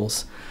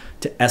 samples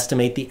to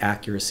estimate the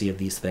accuracy of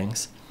these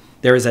things,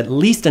 there is at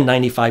least a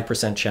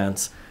 95%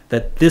 chance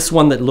that this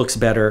one that looks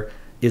better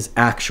is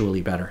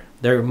actually better.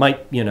 There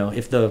might,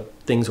 if the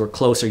things were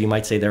closer, you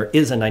might say there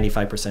is a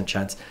 95%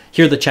 chance.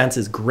 Here the chance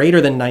is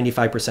greater than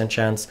 95%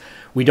 chance.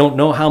 We don't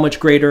know how much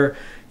greater.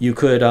 You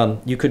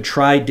could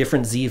try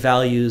different z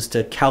values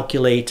to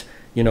calculate,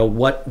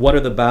 what are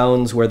the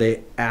bounds where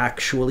they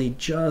actually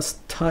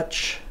just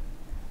touch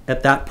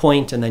at that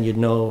point, and then you'd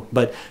know.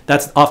 But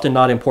that's often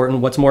not important.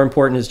 What's more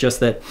important is just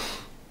that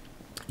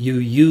you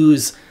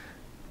use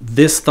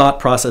this thought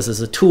process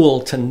as a tool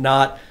to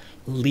not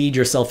lead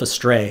yourself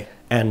astray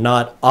and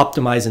not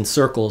optimize in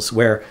circles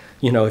where,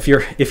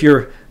 if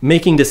you're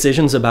making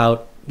decisions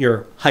about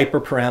your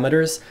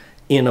hyperparameters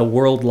in a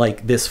world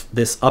like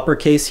this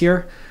uppercase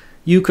here,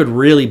 you could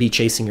really be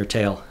chasing your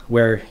tail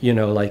where,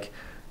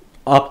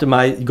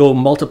 optimize, go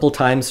multiple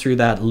times through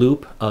that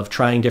loop of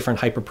trying different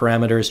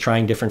hyperparameters,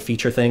 trying different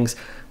feature things.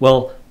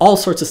 Well, all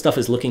sorts of stuff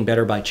is looking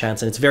better by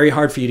chance, and it's very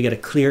hard for you to get a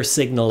clear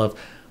signal of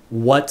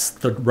what's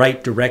the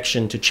right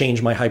direction to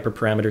change my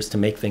hyperparameters to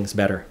make things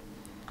better.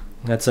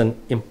 That's an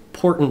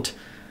important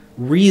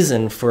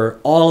reason for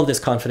all of this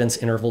confidence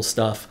interval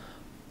stuff,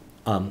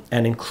 and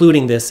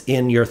including this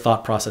in your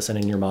thought process and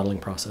in your modeling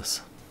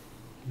process.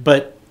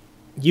 But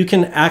you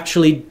can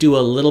actually do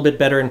a little bit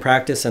better in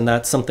practice, and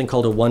that's something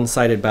called a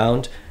one-sided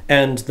bound.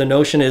 And the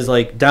notion is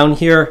like down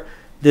here,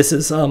 this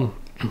is,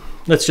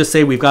 let's just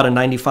say we've got a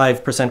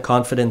 95%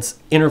 confidence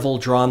interval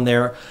drawn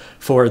there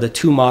for the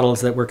two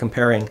models that we're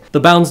comparing. The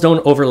bounds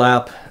don't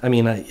overlap. I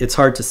mean, it's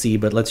hard to see,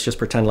 but let's just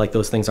pretend like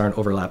those things aren't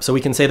overlap. So we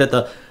can say that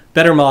the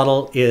better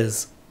model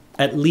is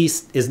at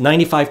least is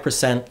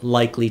 95%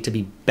 likely to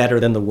be better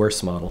than the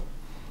worst model.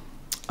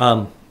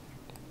 And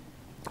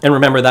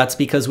remember, that's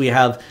because we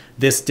have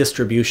this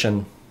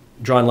distribution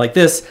drawn like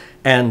this,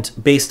 and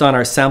based on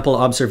our sample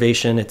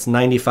observation, it's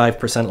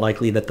 95%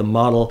 likely that the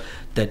model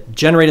that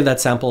generated that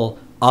sample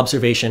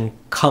observation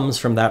comes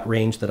from that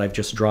range that I've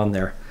just drawn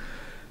there.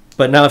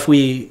 But now if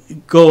we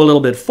go a little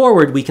bit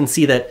forward, we can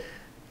see that,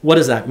 what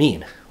does that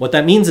mean? What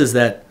that means is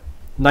that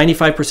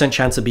 95%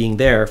 chance of being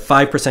there,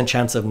 5%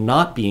 chance of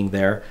not being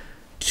there,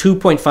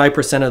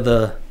 2.5% of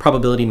the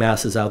probability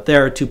mass is out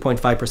there,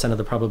 2.5% of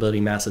the probability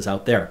mass is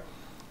out there.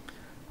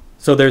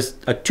 So there's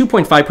a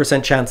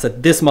 2.5% chance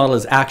that this model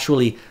is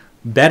actually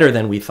better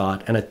than we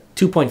thought, and a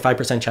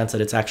 2.5% chance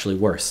that it's actually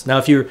worse. Now,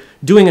 if you're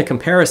doing a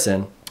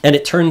comparison and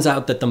it turns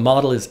out that the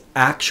model is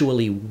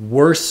actually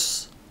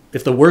worse,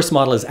 if the worst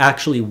model is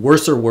actually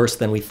worse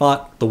than we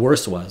thought the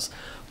worst was,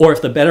 or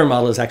if the better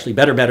model is actually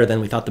better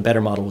than we thought the better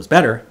model was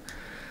better,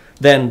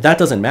 then that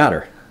doesn't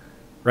matter,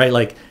 right?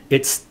 Like,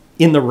 it's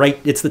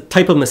the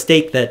type of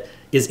mistake that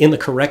is in the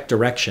correct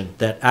direction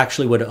that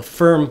actually would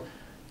affirm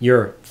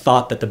your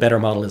thought that the better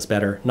model is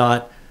better,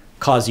 not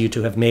cause you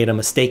to have made a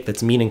mistake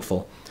that's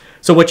meaningful.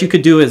 So what you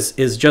could do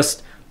is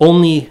just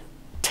only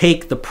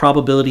take the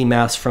probability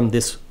mass from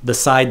the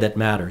side that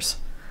matters.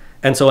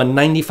 And so a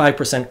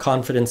 95%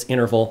 confidence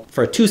interval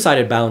for a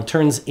two-sided bound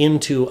turns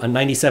into a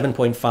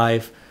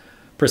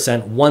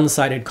 97.5%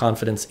 one-sided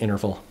confidence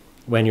interval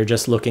when you're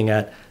just looking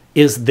at,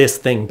 is this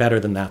thing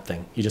better than that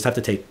thing? You just have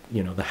to take,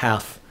 the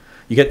half.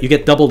 You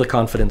get double the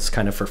confidence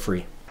kind of for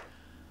free.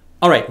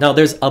 All right, now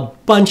there's a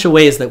bunch of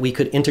ways that we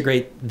could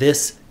integrate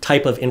this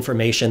type of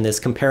information, this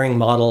comparing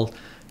model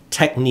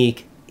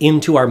technique,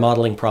 into our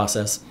modeling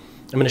process.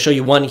 I'm going to show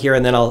you one here,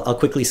 and then I'll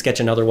quickly sketch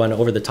another one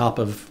over the top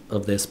of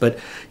this. But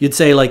you'd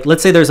say, like,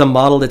 let's say there's a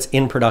model that's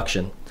in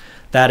production.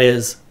 That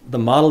is the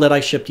model that I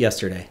shipped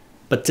yesterday.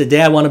 But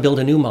today I want to build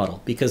a new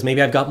model because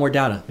maybe I've got more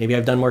data. Maybe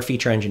I've done more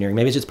feature engineering.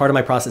 Maybe it's just part of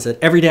my process that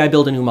every day I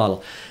build a new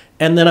model.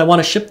 And then I want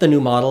to ship the new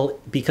model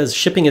because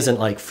shipping isn't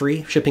like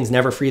free. Shipping's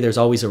never free. There's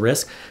always a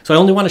risk. So I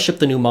only want to ship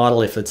the new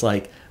model if it's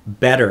like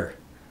better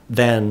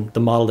than the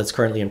model that's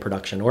currently in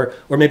production. Or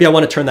maybe I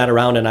want to turn that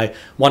around and I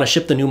want to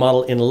ship the new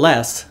model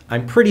unless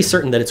I'm pretty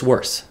certain that it's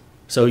worse.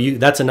 So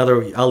that's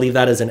another, I'll leave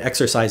that as an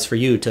exercise for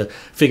you to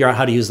figure out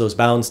how to use those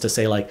bounds to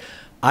say, like,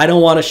 I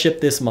don't want to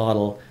ship this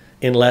model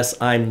unless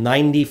I'm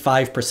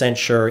 95%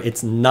 sure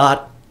it's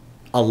not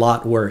a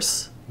lot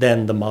worse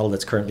than the model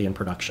that's currently in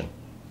production.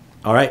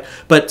 All right.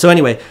 But so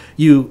anyway,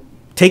 you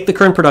take the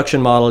current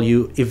production model,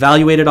 you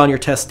evaluate it on your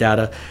test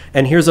data,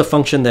 and here's a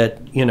function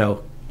that,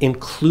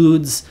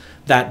 includes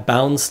that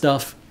bound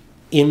stuff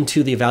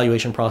into the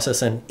evaluation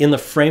process. And in the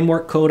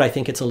framework code, I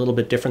think it's a little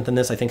bit different than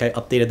this. I think I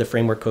updated the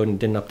framework code and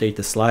didn't update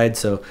the slide.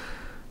 So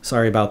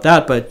sorry about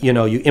that. But,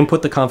 you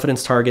input the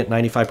confidence target,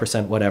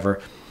 95%, whatever.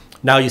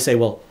 Now you say,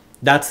 well,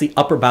 that's the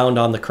upper bound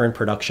on the current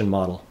production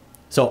model.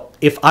 So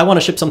if I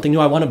want to ship something new,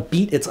 I want to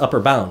beat its upper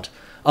bound.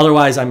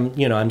 Otherwise,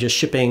 I'm just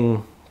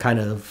shipping kind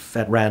of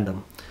at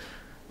random.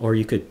 Or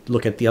you could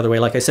look at the other way,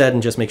 like I said,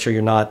 and just make sure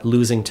you're not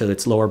losing to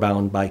its lower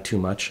bound by too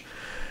much.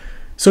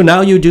 So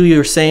now you do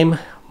your same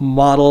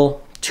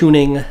model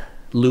tuning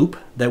loop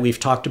that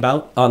we've talked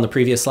about on the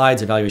previous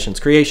slides, evaluations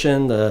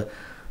creation, the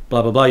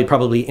blah, blah, blah. You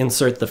probably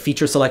insert the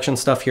feature selection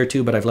stuff here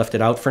too, but I've left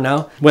it out for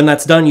now. When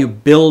that's done, you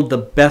build the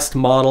best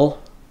model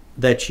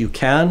that you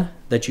can,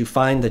 that you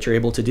find that you're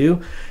able to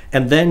do.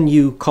 And then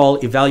you call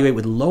evaluate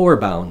with lower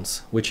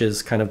bounds, which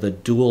is kind of the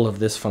dual of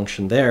this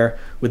function there,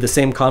 with the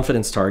same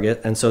confidence target.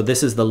 And so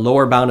this is the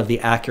lower bound of the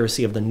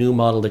accuracy of the new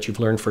model that you've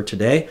learned for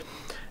today.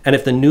 And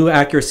if the new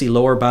accuracy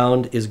lower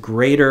bound is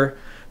greater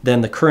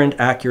than the current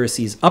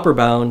accuracy's upper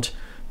bound,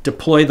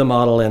 deploy the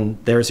model, and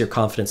there's your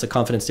confidence. The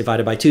confidence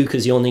divided by 2,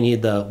 because you only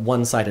need the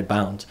one-sided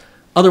bound.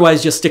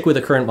 Otherwise, just stick with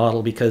the current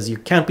model because you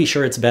can't be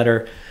sure it's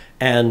better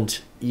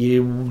and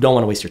you don't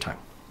want to waste your time.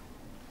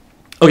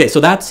 Okay, so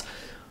that's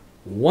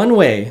one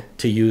way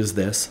to use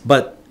this,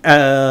 but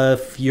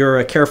if you're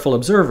a careful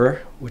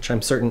observer, which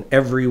I'm certain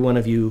every one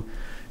of you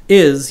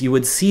is, you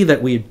would see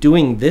that we're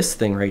doing this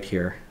thing right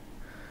here.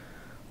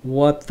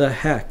 What the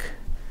heck?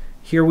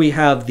 Here we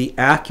have the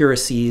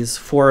accuracies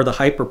for the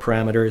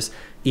hyperparameters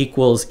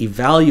equals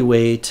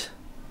evaluate.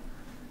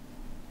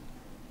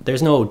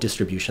 There's no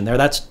distribution there.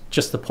 That's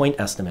just the point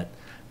estimate.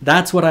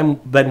 That's what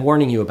I've been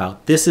warning you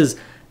about. This is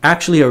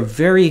actually a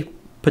very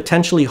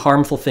potentially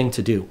harmful thing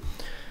to do.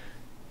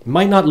 It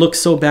might not look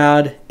so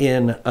bad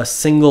in a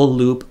single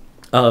loop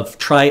of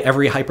try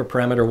every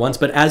hyperparameter once,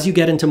 but as you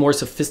get into more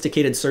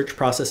sophisticated search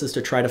processes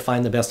to try to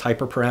find the best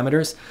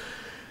hyperparameters,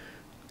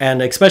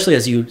 and especially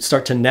as you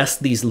start to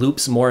nest these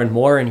loops more and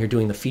more, and you're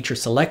doing the feature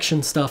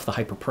selection stuff, the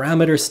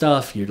hyperparameter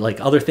stuff, you're like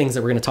other things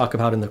that we're going to talk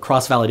about in the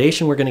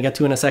cross-validation we're going to get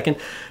to in a second,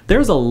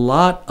 there's a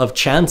lot of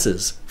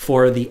chances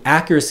for the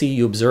accuracy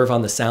you observe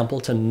on the sample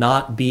to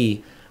not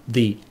be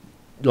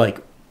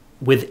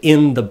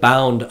within the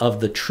bound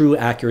of the true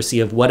accuracy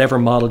of whatever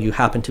model you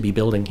happen to be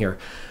building here.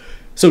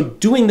 So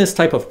doing this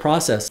type of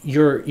process,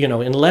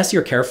 unless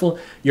you're careful,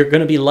 you're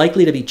going to be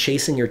likely to be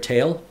chasing your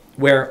tail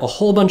where a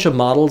whole bunch of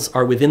models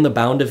are within the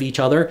bound of each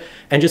other,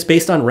 and just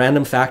based on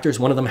random factors,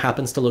 one of them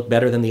happens to look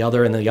better than the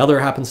other, and the other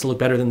happens to look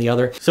better than the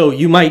other. So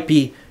you might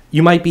be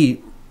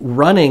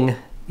running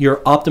your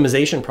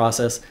optimization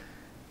process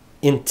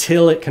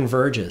until it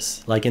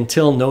converges, like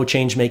until no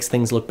change makes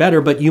things look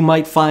better, but you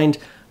might find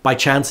by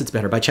chance it's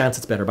better, by chance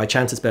it's better, by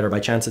chance it's better, by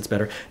chance it's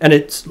better. And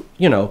it's,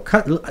 you know,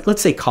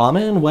 let's say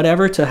common,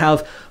 whatever, to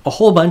have a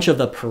whole bunch of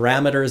the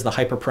parameters, the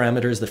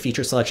hyperparameters, the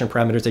feature selection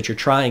parameters that you're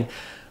trying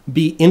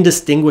be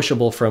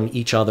indistinguishable from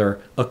each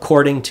other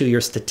according to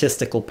your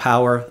statistical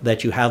power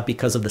that you have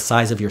because of the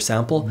size of your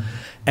sample. Mm-hmm.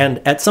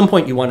 And at some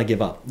point you want to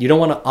give up. You don't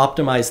want to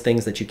optimize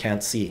things that you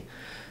can't see.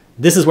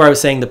 This is where I was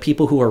saying the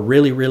people who are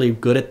really, really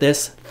good at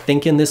this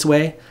think in this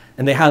way,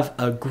 and they have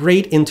a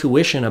great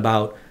intuition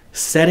about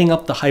setting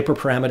up the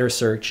hyperparameter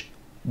search,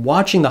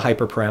 watching the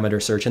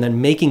hyperparameter search, and then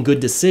making good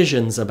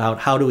decisions about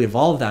how to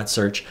evolve that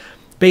search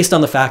based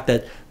on the fact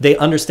that they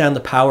understand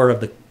the power of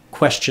the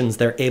questions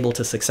they're able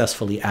to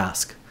successfully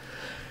ask.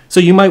 So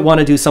you might want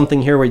to do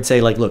something here where you'd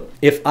say, like, look,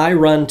 if I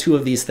run two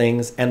of these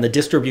things and the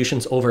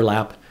distributions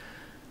overlap,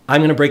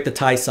 I'm going to break the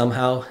tie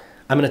somehow.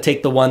 I'm going to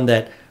take the one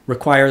that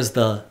requires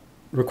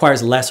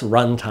less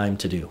run time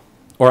to do.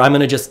 Or I'm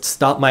going to just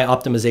stop my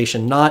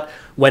optimization, not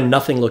when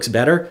nothing looks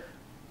better,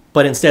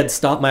 but instead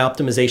stop my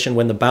optimization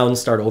when the bounds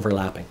start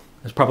overlapping.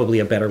 That's probably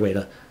a better way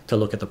to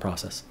look at the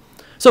process.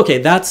 So, okay,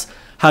 that's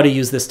how to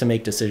use this to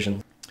make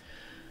decisions.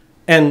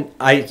 And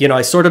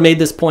I sort of made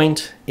this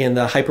point in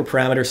the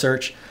hyperparameter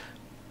search,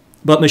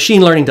 but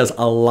machine learning does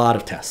a lot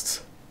of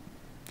tests.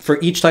 For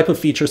each type of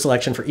feature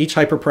selection, for each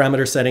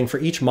hyperparameter setting, for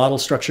each model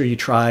structure you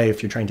try,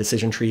 if you're trying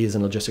decision trees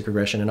and logistic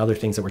regression and other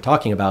things that we're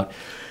talking about,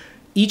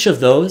 each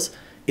of those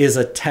is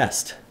a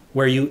test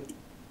where you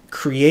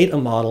create a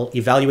model,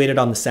 evaluate it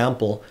on the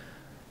sample,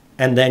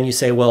 and then you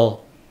say,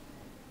 well,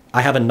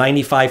 I have a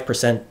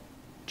 95%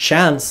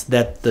 chance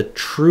that the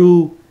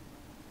true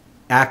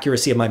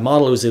accuracy of my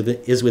model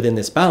is within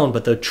this bound,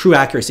 but the true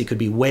accuracy could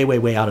be way, way,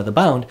 way out of the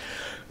bound.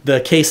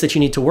 The case that you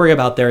need to worry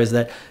about there is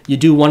that you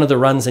do one of the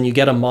runs and you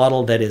get a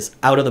model that is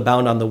out of the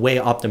bound on the way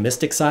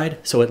optimistic side,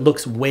 so it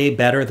looks way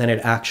better than it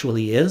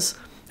actually is,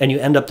 and you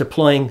end up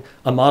deploying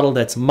a model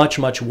that's much,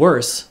 much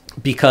worse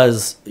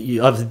because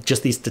of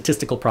just these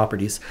statistical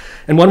properties.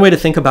 And one way to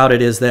think about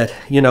it is that,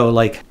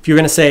 like if you're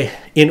going to say,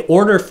 in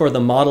order for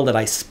the model that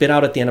I spit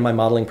out at the end of my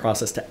modeling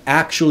process to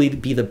actually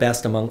be the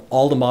best among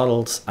all the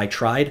models I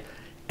tried,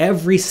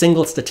 every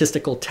single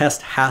statistical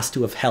test has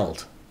to have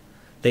held.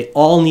 They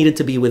all needed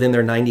to be within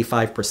their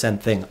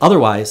 95% thing.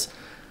 Otherwise,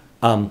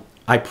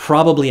 I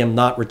probably am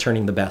not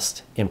returning the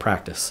best in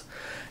practice.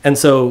 And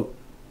so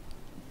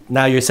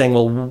now you're saying,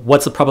 well,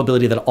 what's the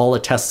probability that all the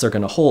tests are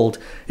going to hold?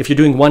 If you're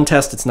doing one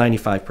test, it's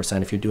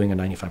 95%. If you're doing a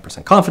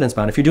 95% confidence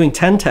bound. If you're doing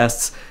 10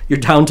 tests, you're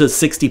down to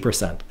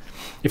 60%.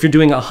 If you're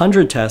doing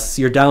 100 tests,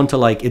 you're down to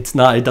like, it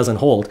doesn't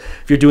hold.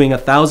 If you're doing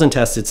 1,000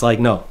 tests, it's like,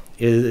 no,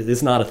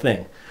 it's not a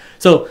thing.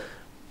 So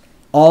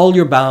all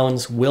your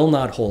bounds will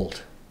not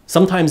hold.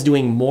 Sometimes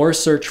doing more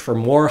search for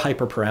more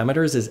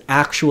hyperparameters is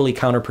actually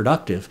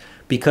counterproductive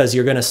because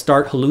you're going to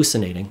start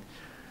hallucinating.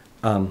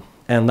 And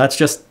that's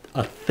just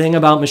a thing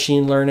about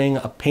machine learning,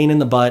 a pain in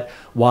the butt,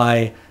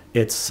 why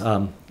it's,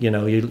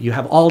 you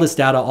have all this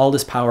data, all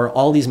this power,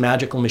 all these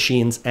magical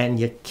machines, and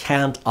you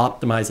can't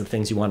optimize the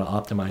things you want to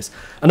optimize.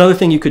 Another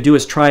thing you could do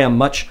is try a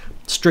much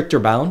stricter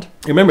bound.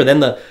 Remember, then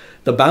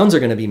the bounds are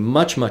going to be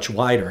much, much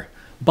wider.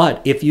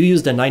 But if you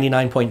used a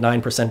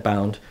 99.9%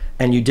 bound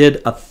and you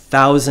did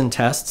 1,000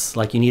 tests,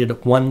 like you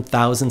needed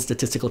 1,000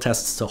 statistical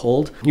tests to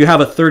hold, you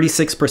have a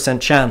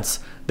 36% chance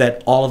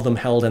that all of them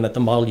held and that the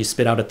model you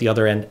spit out at the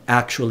other end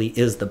actually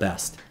is the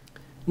best.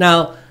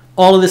 Now,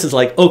 all of this is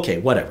like, okay,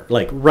 whatever.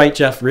 Like, right,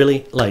 Jeff,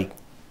 really? Like,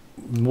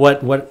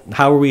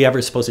 how are we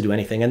ever supposed to do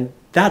anything? And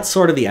that's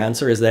sort of the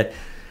answer, is that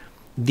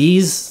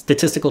these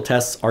statistical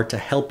tests are to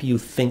help you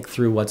think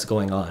through what's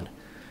going on.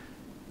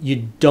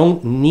 You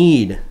don't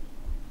need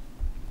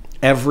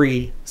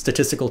every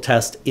statistical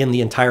test in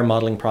the entire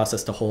modeling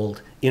process to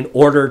hold in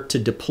order to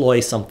deploy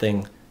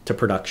something to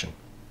production.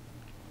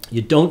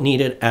 You don't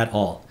need it at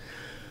all.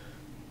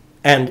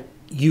 And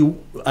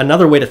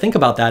another way to think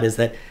about that is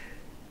that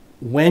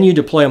when you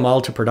deploy a model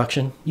to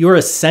production, you're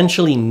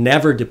essentially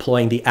never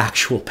deploying the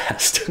actual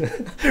best,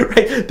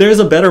 right? There's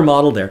a better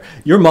model there.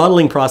 Your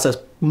modeling process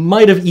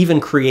might have even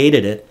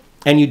created it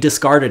and you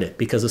discarded it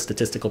because of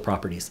statistical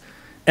properties.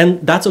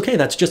 And that's okay.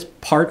 That's just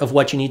part of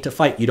what you need to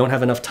fight. You don't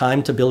have enough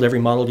time to build every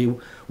model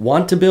you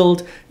want to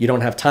build. You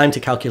don't have time to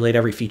calculate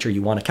every feature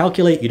you want to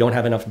calculate. You don't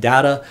have enough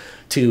data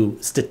to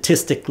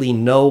statistically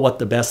know what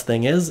the best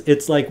thing is.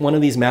 It's like one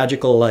of these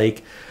magical,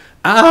 like,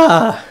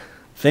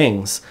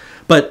 things.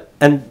 But,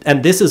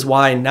 and this is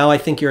why now I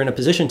think you're in a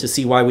position to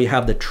see why we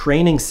have the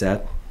training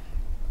set,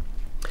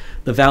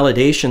 the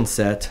validation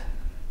set,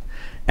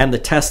 and the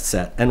test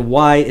set, and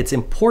why it's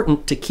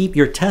important to keep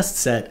your test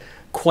set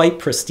quite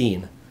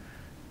pristine.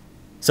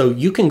 So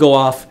you can go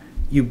off,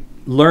 you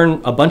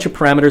learn a bunch of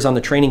parameters on the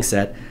training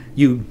set,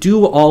 you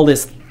do all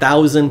this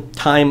 1,000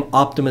 time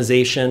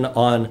optimization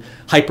on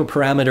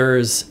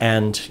hyperparameters,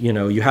 and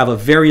you have a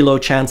very low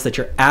chance that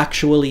you're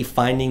actually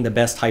finding the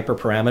best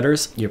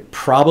hyperparameters. You're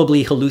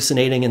probably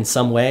hallucinating in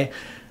some way.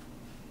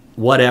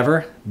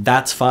 Whatever,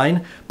 that's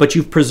fine. But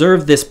you've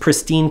preserved this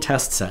pristine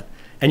test set,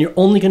 and you're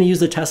only going to use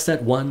the test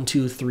set 1,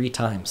 2, 3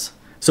 times,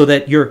 so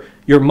that you're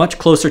much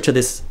closer to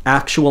this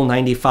actual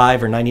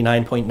 95 or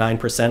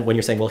 99.9% when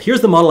you're saying, well,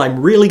 here's the model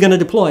I'm really going to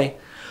deploy.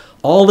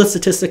 All the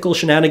statistical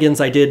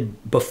shenanigans I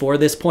did before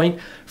this point,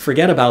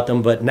 forget about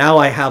them, but now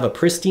I have a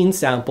pristine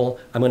sample.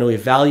 I'm going to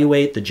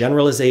evaluate the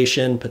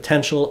generalization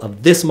potential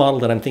of this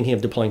model that I'm thinking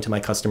of deploying to my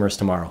customers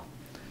tomorrow.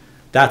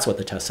 That's what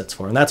the test set's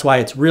for, and that's why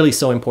it's really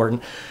so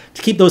important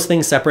to keep those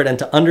things separate and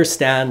to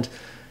understand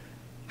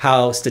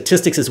how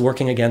statistics is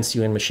working against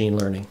you in machine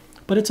learning.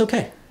 But it's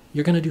okay,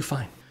 you're going to do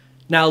fine.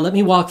 Now let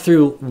me walk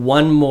through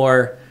one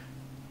more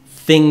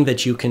thing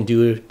that you can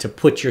do to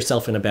put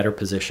yourself in a better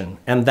position,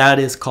 and that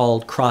is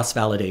called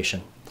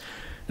cross-validation.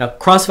 Now,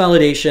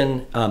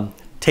 cross-validation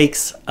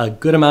takes a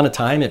good amount of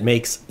time. It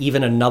makes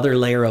even another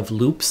layer of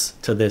loops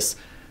to this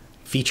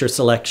feature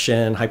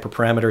selection,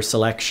 hyperparameter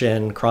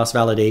selection,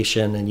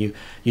 cross-validation, and you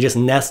just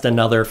nest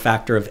another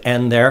factor of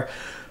n there.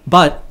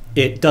 But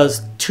it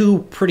does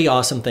two pretty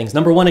awesome things.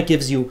 Number one, it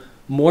gives you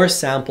more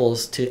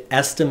samples to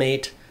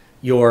estimate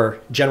your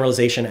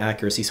generalization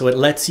accuracy. So it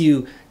lets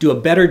you do a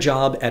better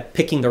job at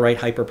picking the right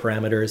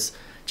hyperparameters,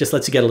 just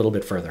lets you get a little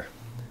bit further.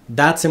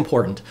 That's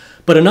important.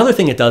 But another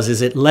thing it does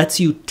is it lets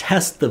you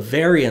test the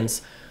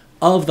variance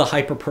of the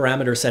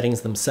hyperparameter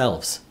settings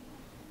themselves.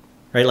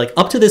 Right? Like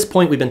up to this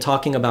point, we've been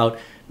talking about,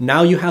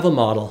 now you have a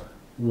model,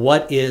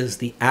 what is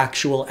the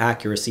actual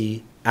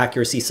accuracy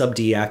sub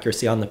d,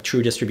 accuracy on the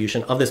true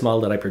distribution of this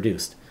model that I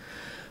produced.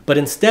 But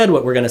instead,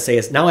 what we're going to say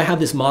is, now I have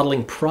this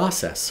modeling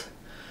process.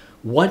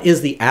 What is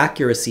the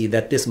accuracy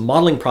that this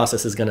modeling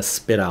process is going to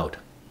spit out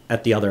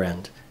at the other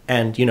end?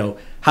 And,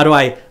 how do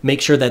I make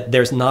sure that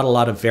there's not a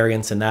lot of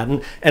variance in that?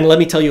 And let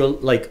me tell you,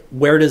 like,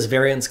 where does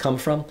variance come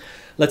from?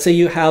 Let's say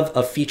you have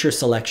a feature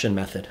selection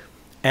method,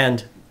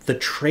 and the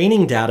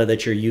training data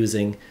that you're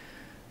using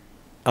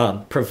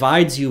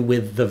provides you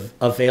with the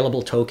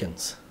available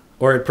tokens,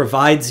 or it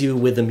provides you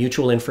with the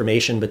mutual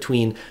information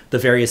between the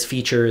various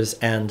features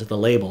and the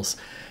labels.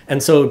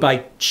 And so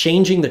by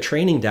changing the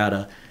training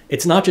data,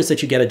 it's not just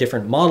that you get a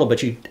different model,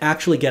 but you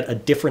actually get a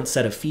different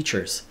set of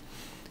features.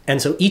 And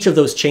so each of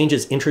those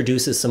changes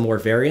introduces some more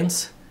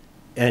variance,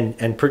 and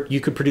you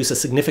could produce a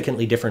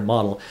significantly different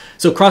model.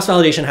 So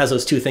cross-validation has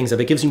those two things.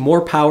 It gives you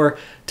more power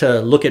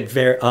to look at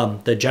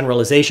the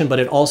generalization, but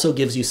it also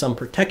gives you some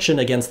protection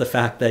against the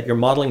fact that your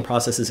modeling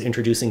process is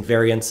introducing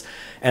variance,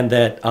 and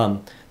that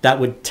that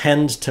would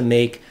tend to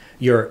make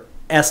your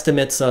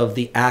estimates of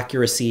the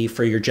accuracy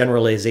for your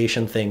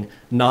generalization thing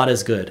not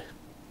as good.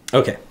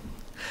 Okay.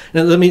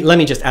 Now let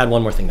me just add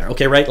one more thing there.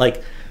 Okay, right?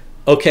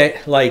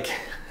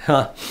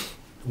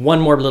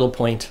 One more little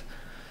point,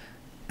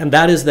 and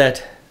that is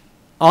that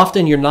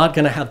often you're not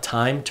going to have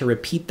time to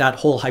repeat that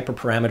whole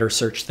hyperparameter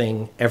search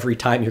thing every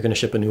time you're going to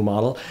ship a new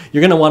model. You're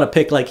going to want to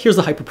pick, like, here's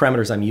the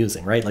hyperparameters I'm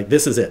using, right? Like,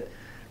 this is it,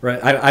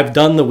 right? I've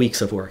done the weeks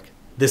of work.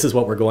 This is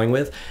what we're going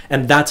with.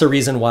 And that's a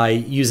reason why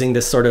using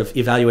this sort of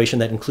evaluation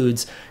that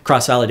includes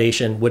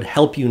cross-validation would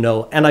help you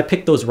know, and I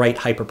picked those right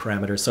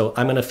hyperparameters, so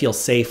I'm going to feel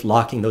safe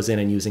locking those in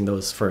and using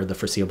those for the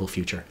foreseeable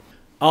future.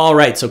 All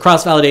right, so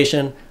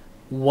cross-validation,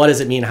 what does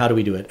it mean? How do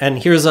we do it? And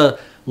here's a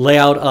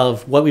layout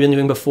of what we've been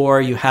doing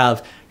before. You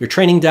have your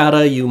training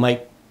data. You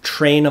might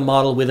train a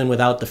model with and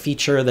without the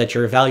feature that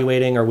you're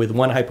evaluating, or with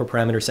one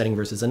hyperparameter setting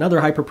versus another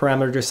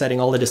hyperparameter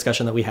setting, all the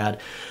discussion that we had.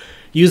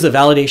 Use the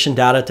validation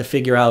data to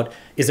figure out,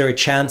 is there a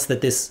chance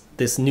that this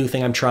new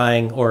thing I'm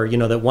trying, or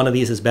that one of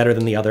these is better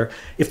than the other?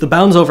 If the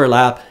bounds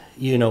overlap,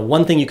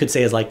 one thing you could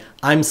say is, like,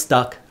 I'm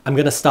stuck. I'm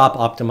going to stop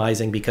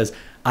optimizing because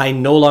I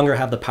no longer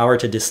have the power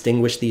to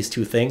distinguish these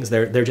two things.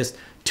 They're just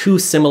too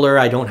similar.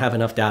 I don't have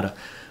enough data.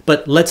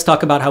 But let's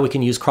talk about how we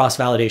can use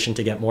cross-validation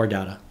to get more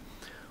data.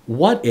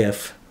 What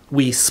if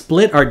we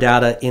split our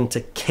data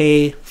into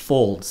k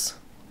folds,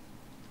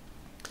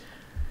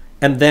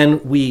 and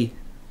then we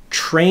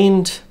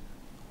trained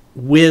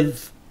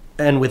with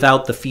and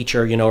without the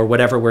feature, or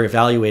whatever we're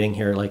evaluating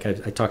here, like I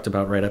talked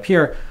about right up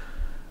here,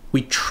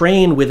 we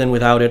train with and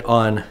without it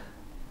on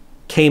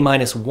k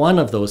minus 1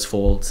 of those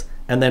folds,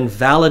 and then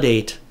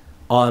validate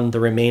on the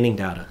remaining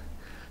data.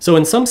 So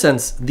in some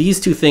sense, these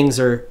two things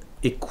are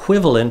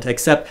equivalent,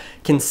 except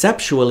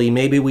conceptually,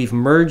 maybe we've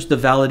merged the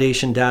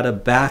validation data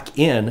back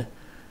in,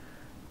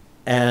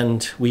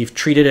 and we've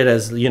treated it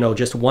as,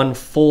 just one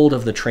fold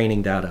of the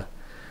training data.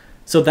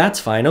 So that's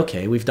fine.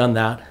 Okay, we've done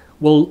that.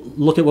 Well,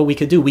 look at what we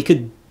could do. We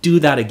could do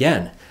that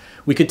again.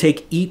 We could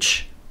take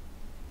each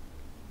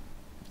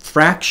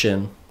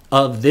fraction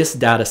of this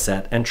data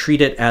set and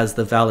treat it as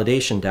the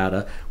validation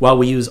data, while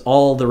we use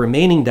all the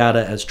remaining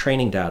data as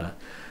training data.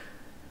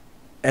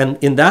 And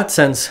in that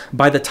sense,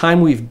 by the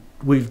time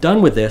we've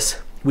done with this,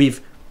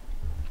 we've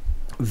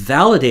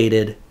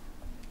validated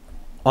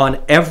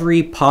on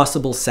every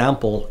possible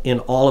sample in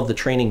all of the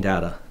training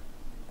data.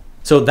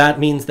 So that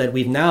means that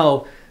we've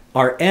now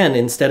our n,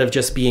 instead of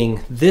just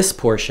being this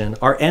portion,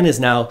 our n is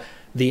now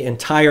the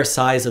entire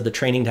size of the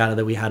training data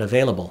that we had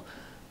available.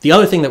 The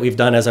other thing that we've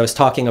done, as I was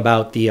talking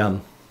about,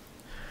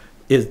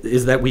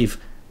 is that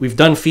we've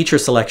done feature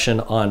selection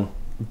on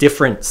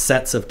different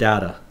sets of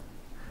data.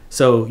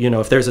 So, you know,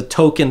 if there's a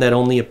token that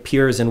only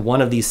appears in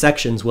one of these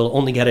sections, we'll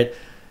only get it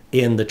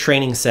in the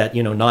training set,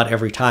 you know, not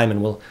every time,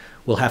 and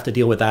we'll have to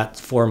deal with that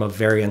form of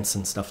variance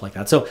and stuff like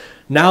that. So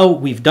now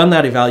we've done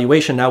that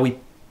evaluation. Now we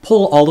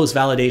pull all those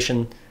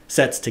validation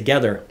sets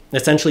together,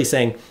 essentially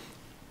saying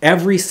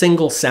every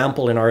single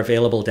sample in our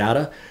available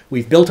data,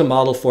 we've built a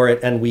model for it,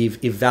 and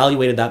we've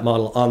evaluated that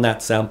model on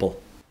that sample.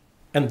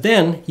 And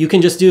then you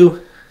can just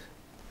do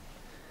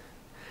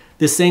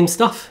the same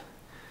stuff,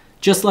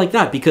 just like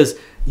that, because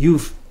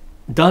you've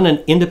done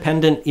an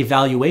independent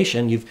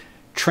evaluation. You've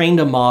trained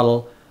a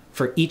model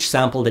for each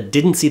sample that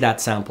didn't see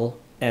that sample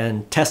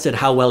and tested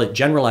how well it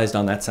generalized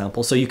on that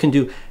sample. So you can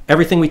do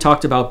everything we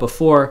talked about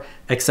before,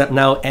 except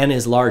now n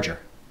is larger.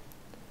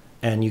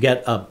 And you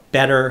get a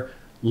better,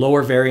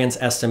 lower variance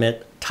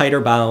estimate,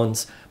 tighter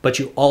bounds, but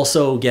you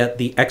also get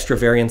the extra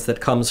variance that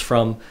comes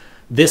from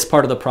this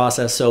part of the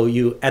process. So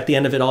you, at the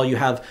end of it all, you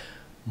have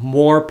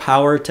more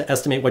power to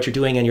estimate what you're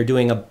doing, and you're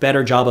doing a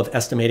better job of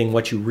estimating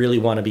what you really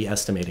want to be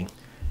estimating.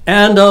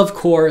 And of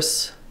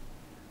course,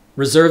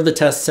 reserve the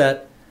test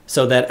set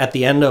so that at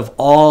the end of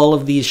all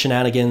of these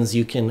shenanigans,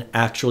 you can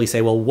actually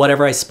say, well,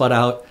 whatever I spat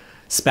out,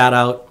 spit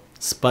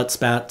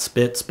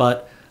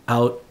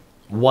out,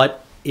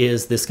 what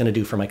is this going to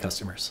do for my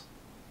customers?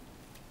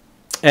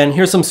 And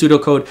here's some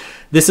pseudocode.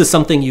 This is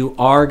something you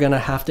are going to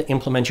have to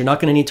implement. You're not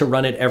going to need to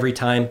run it every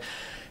time.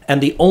 And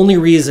the only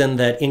reason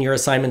that in your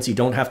assignments you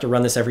don't have to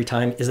run this every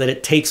time is that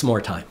it takes more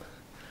time.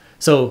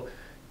 So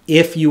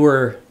if you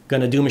were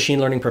going to do machine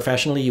learning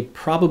professionally, you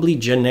probably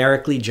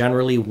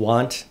generally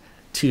want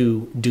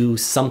to do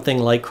something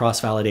like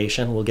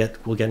cross-validation. We'll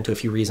get into a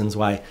few reasons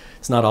why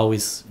it's not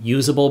always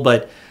usable,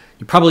 but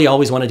you probably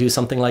always want to do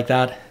something like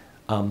that.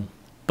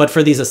 But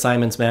for these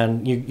assignments,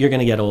 man, you're going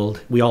to get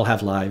old. We all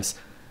have lives.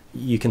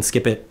 You can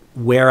skip it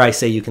where I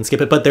say you can skip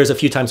it, but there's a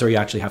few times where you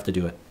actually have to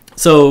do it.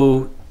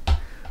 So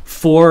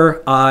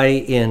for I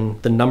in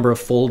the number of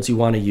folds you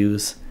want to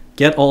use,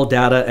 get all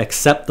data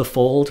except the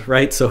fold,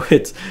 right? So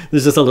there's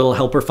just a little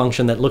helper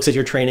function that looks at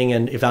your training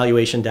and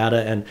evaluation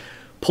data and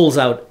pulls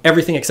out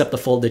everything except the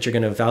fold that you're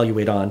going to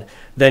evaluate on.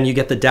 Then you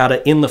get the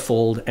data in the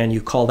fold and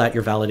you call that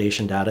your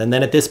validation data. And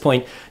then at this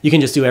point, you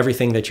can just do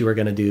everything that you were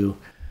going to do.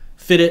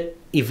 Fit it,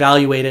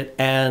 evaluate it,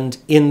 and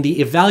in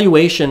the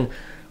evaluation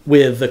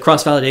with the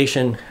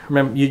cross-validation,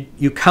 remember,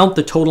 you count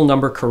the total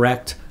number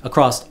correct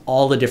across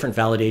all the different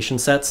validation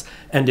sets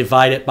and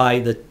divide it by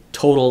the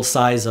total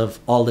size of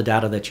all the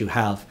data that you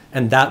have.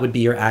 And that would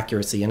be your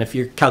accuracy. And if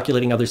you're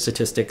calculating other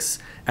statistics,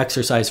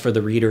 exercise for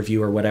the reader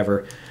view or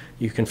whatever,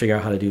 you can figure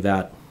out how to do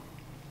that.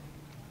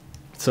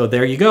 So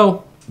there you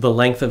go, the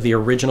length of the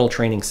original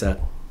training set.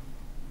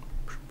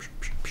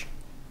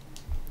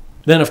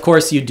 Then of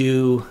course you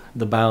do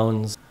the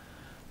bounds.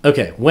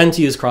 Okay, when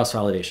to use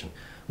cross-validation.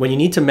 When you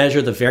need to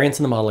measure the variance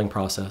in the modeling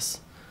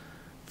process,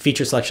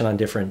 feature selection on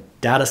different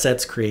data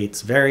sets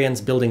creates variance,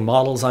 building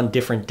models on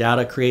different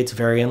data creates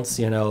variance,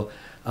 you know,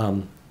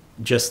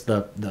 just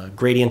the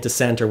gradient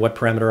descent or what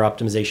parameter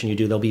optimization you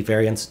do, there'll be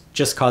variance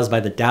just caused by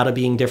the data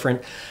being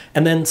different.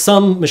 And then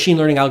some machine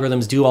learning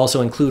algorithms do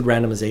also include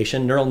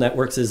randomization. Neural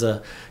networks is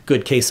a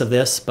good case of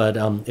this, but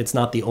it's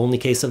not the only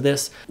case of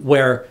this,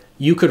 where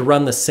you could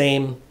run the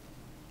same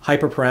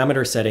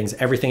hyperparameter settings,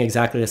 everything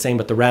exactly the same,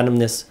 but the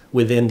randomness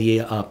within the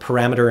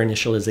parameter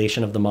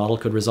initialization of the model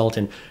could result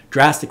in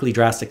drastically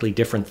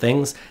different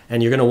things.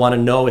 And you're going to want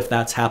to know if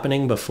that's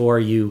happening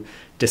before you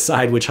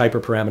decide which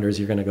hyperparameters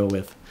you're going to go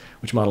with,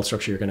 which model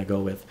structure you're going to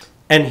go with.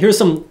 And here's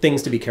some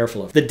things to be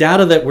careful of. The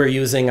data that we're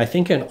using, I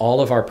think in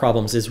all of our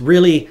problems, is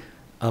really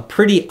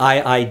pretty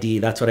IID.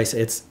 That's what I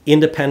say. It's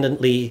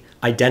independently,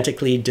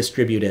 identically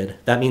distributed.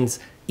 That means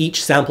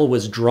each sample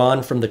was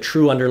drawn from the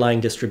true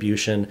underlying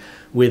distribution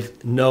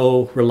with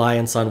no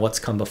reliance on what's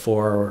come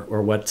before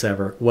or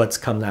what's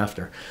come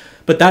after.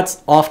 But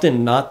that's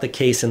often not the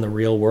case in the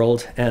real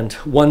world. And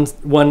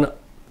one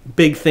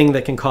big thing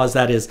that can cause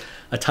that is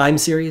a time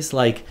series.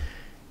 Like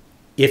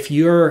if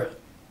your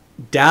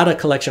data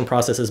collection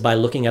process is by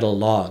looking at a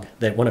log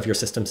that one of your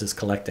systems is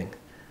collecting,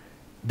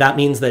 that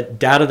means that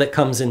data that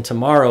comes in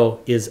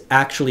tomorrow is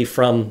actually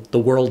from the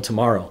world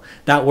tomorrow.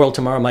 That world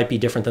tomorrow might be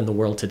different than the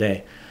world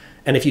today.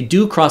 And if you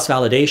do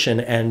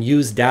cross-validation and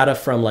use data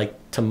from like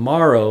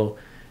tomorrow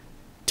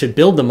to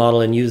build the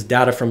model and use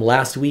data from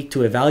last week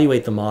to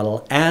evaluate the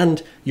model,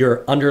 and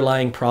your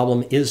underlying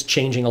problem is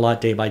changing a lot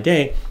day by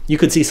day, you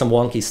could see some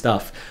wonky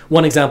stuff.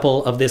 One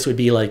example of this would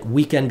be like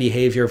weekend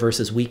behavior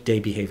versus weekday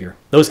behavior.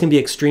 Those can be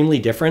extremely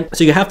different.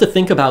 So you have to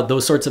think about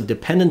those sorts of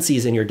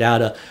dependencies in your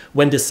data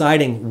when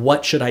deciding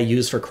what should I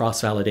use for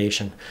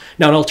cross-validation.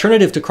 Now, an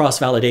alternative to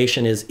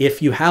cross-validation is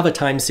if you have a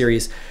time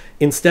series,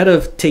 instead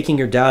of taking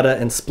your data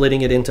and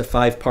splitting it into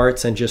 5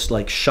 parts and just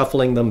like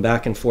shuffling them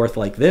back and forth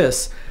like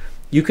this,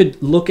 you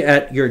could look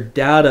at your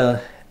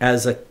data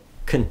as a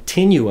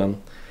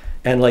continuum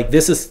And like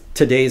this is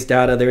today's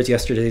data, there's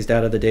yesterday's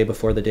data, the day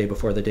before, the day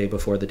before, the day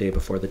before, the day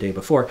before, the day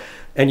before.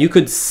 And you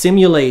could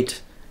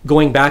simulate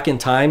going back in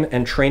time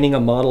and training a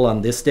model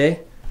on this day.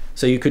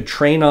 So you could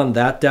train on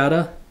that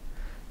data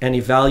and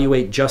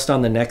evaluate just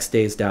on the next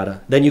day's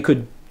data. Then you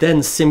could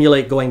then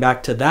simulate going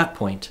back to that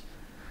point.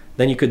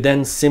 Then you could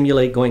then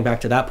simulate going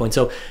back to that point.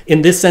 So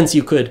in this sense,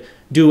 you could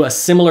do a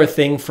similar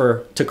thing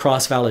to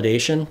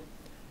cross-validation.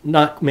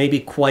 Not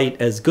maybe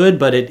quite as good,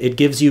 but it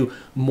gives you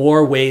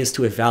more ways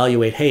to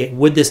evaluate, hey,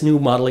 would this new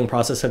modeling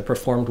process have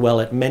performed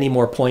well at many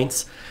more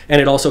points? And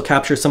it also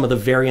captures some of the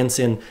variance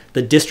in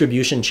the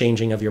distribution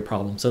changing of your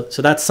problem. So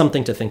that's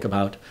something to think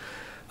about.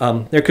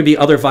 There could be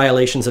other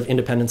violations of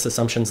independence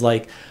assumptions,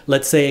 like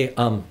let's say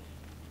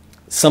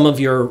some of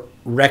your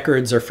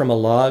records are from a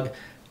log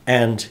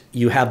and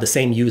you have the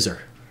same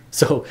user.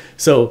 So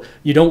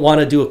you don't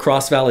want to do a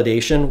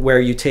cross-validation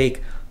where you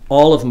take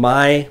all of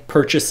my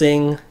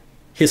purchasing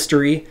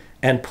history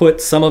and put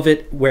some of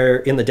it where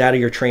in the data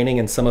you're training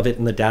and some of it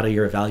in the data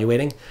you're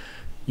evaluating.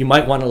 You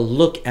might want to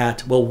look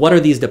at, well, what are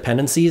these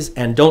dependencies?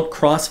 And don't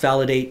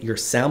cross-validate your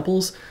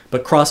samples,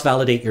 but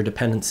cross-validate your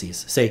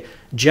dependencies. Say,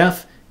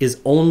 Jeff is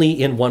only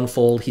in one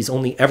fold. He's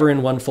only ever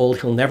in one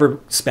fold. He'll never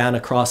span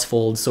across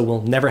folds, so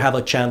we'll never have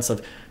a chance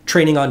of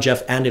training on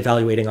Jeff and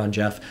evaluating on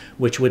Jeff,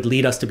 which would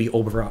lead us to be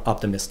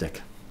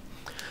over-optimistic.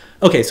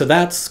 Okay, so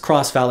that's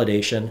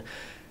cross-validation.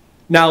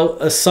 Now,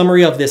 a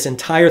summary of this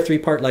entire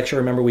three-part lecture.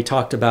 Remember, we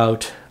talked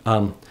about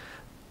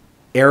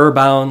error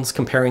bounds,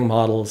 comparing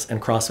models,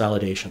 and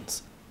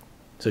cross-validations.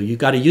 So you've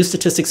got to use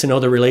statistics to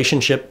know the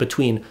relationship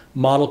between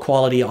model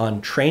quality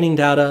on training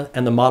data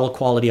and the model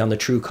quality on the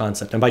true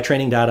concept. And by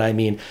training data, I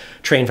mean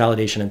train,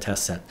 validation, and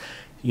test set.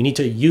 You need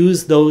to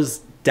use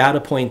those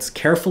data points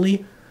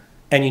carefully,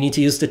 and you need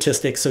to use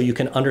statistics so you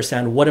can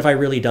understand what have I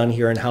really done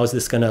here and how is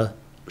this going to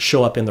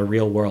show up in the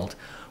real world.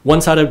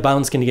 One-sided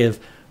bounds can give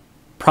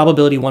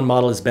probability one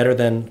model is better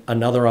than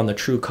another on the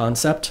true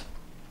concept.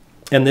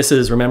 And this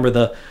is, remember,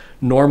 the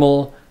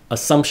normal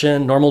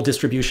assumption, normal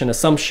distribution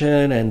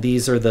assumption, and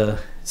these are the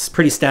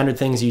pretty standard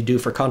things you do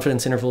for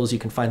confidence intervals. You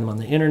can find them on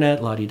the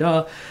internet,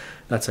 la-di-da.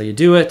 That's how you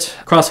do it.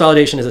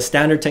 Cross-validation is a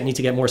standard technique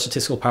to get more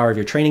statistical power of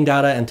your training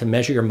data and to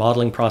measure your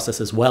modeling process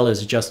as well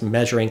as just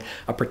measuring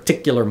a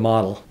particular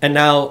model. And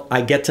now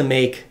I get to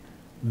make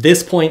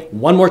this point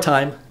one more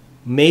time,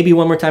 maybe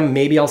one more time,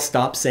 maybe I'll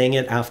stop saying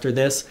it after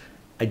this.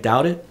 I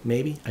doubt it,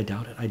 maybe, I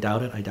doubt it, I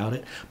doubt it, I doubt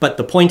it. But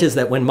the point is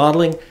that when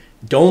modeling,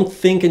 don't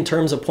think in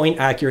terms of point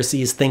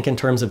accuracies, think in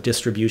terms of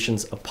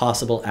distributions of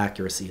possible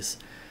accuracies.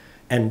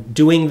 And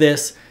doing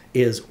this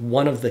is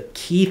one of the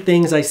key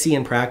things I see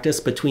in practice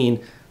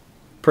between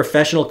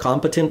professional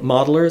competent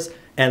modelers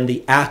and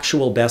the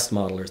actual best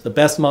modelers. The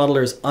best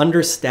modelers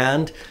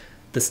understand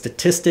the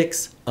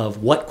statistics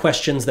of what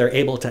questions they're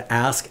able to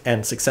ask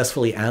and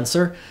successfully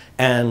answer,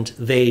 and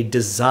they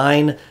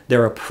design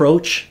their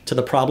approach to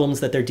the problems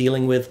that they're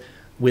dealing with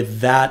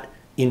that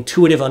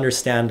intuitive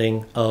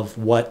understanding of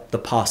what the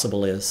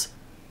possible is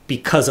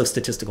because of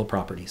statistical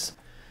properties.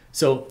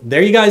 So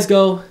there you guys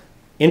go.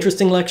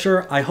 Interesting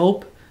lecture, I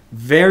hope.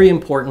 Very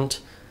important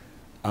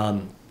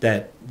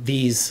that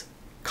these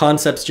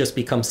concepts just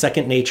become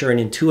second nature and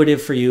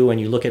intuitive for you when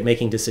you look at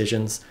making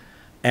decisions.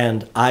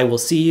 And I will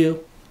see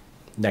you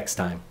next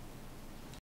time.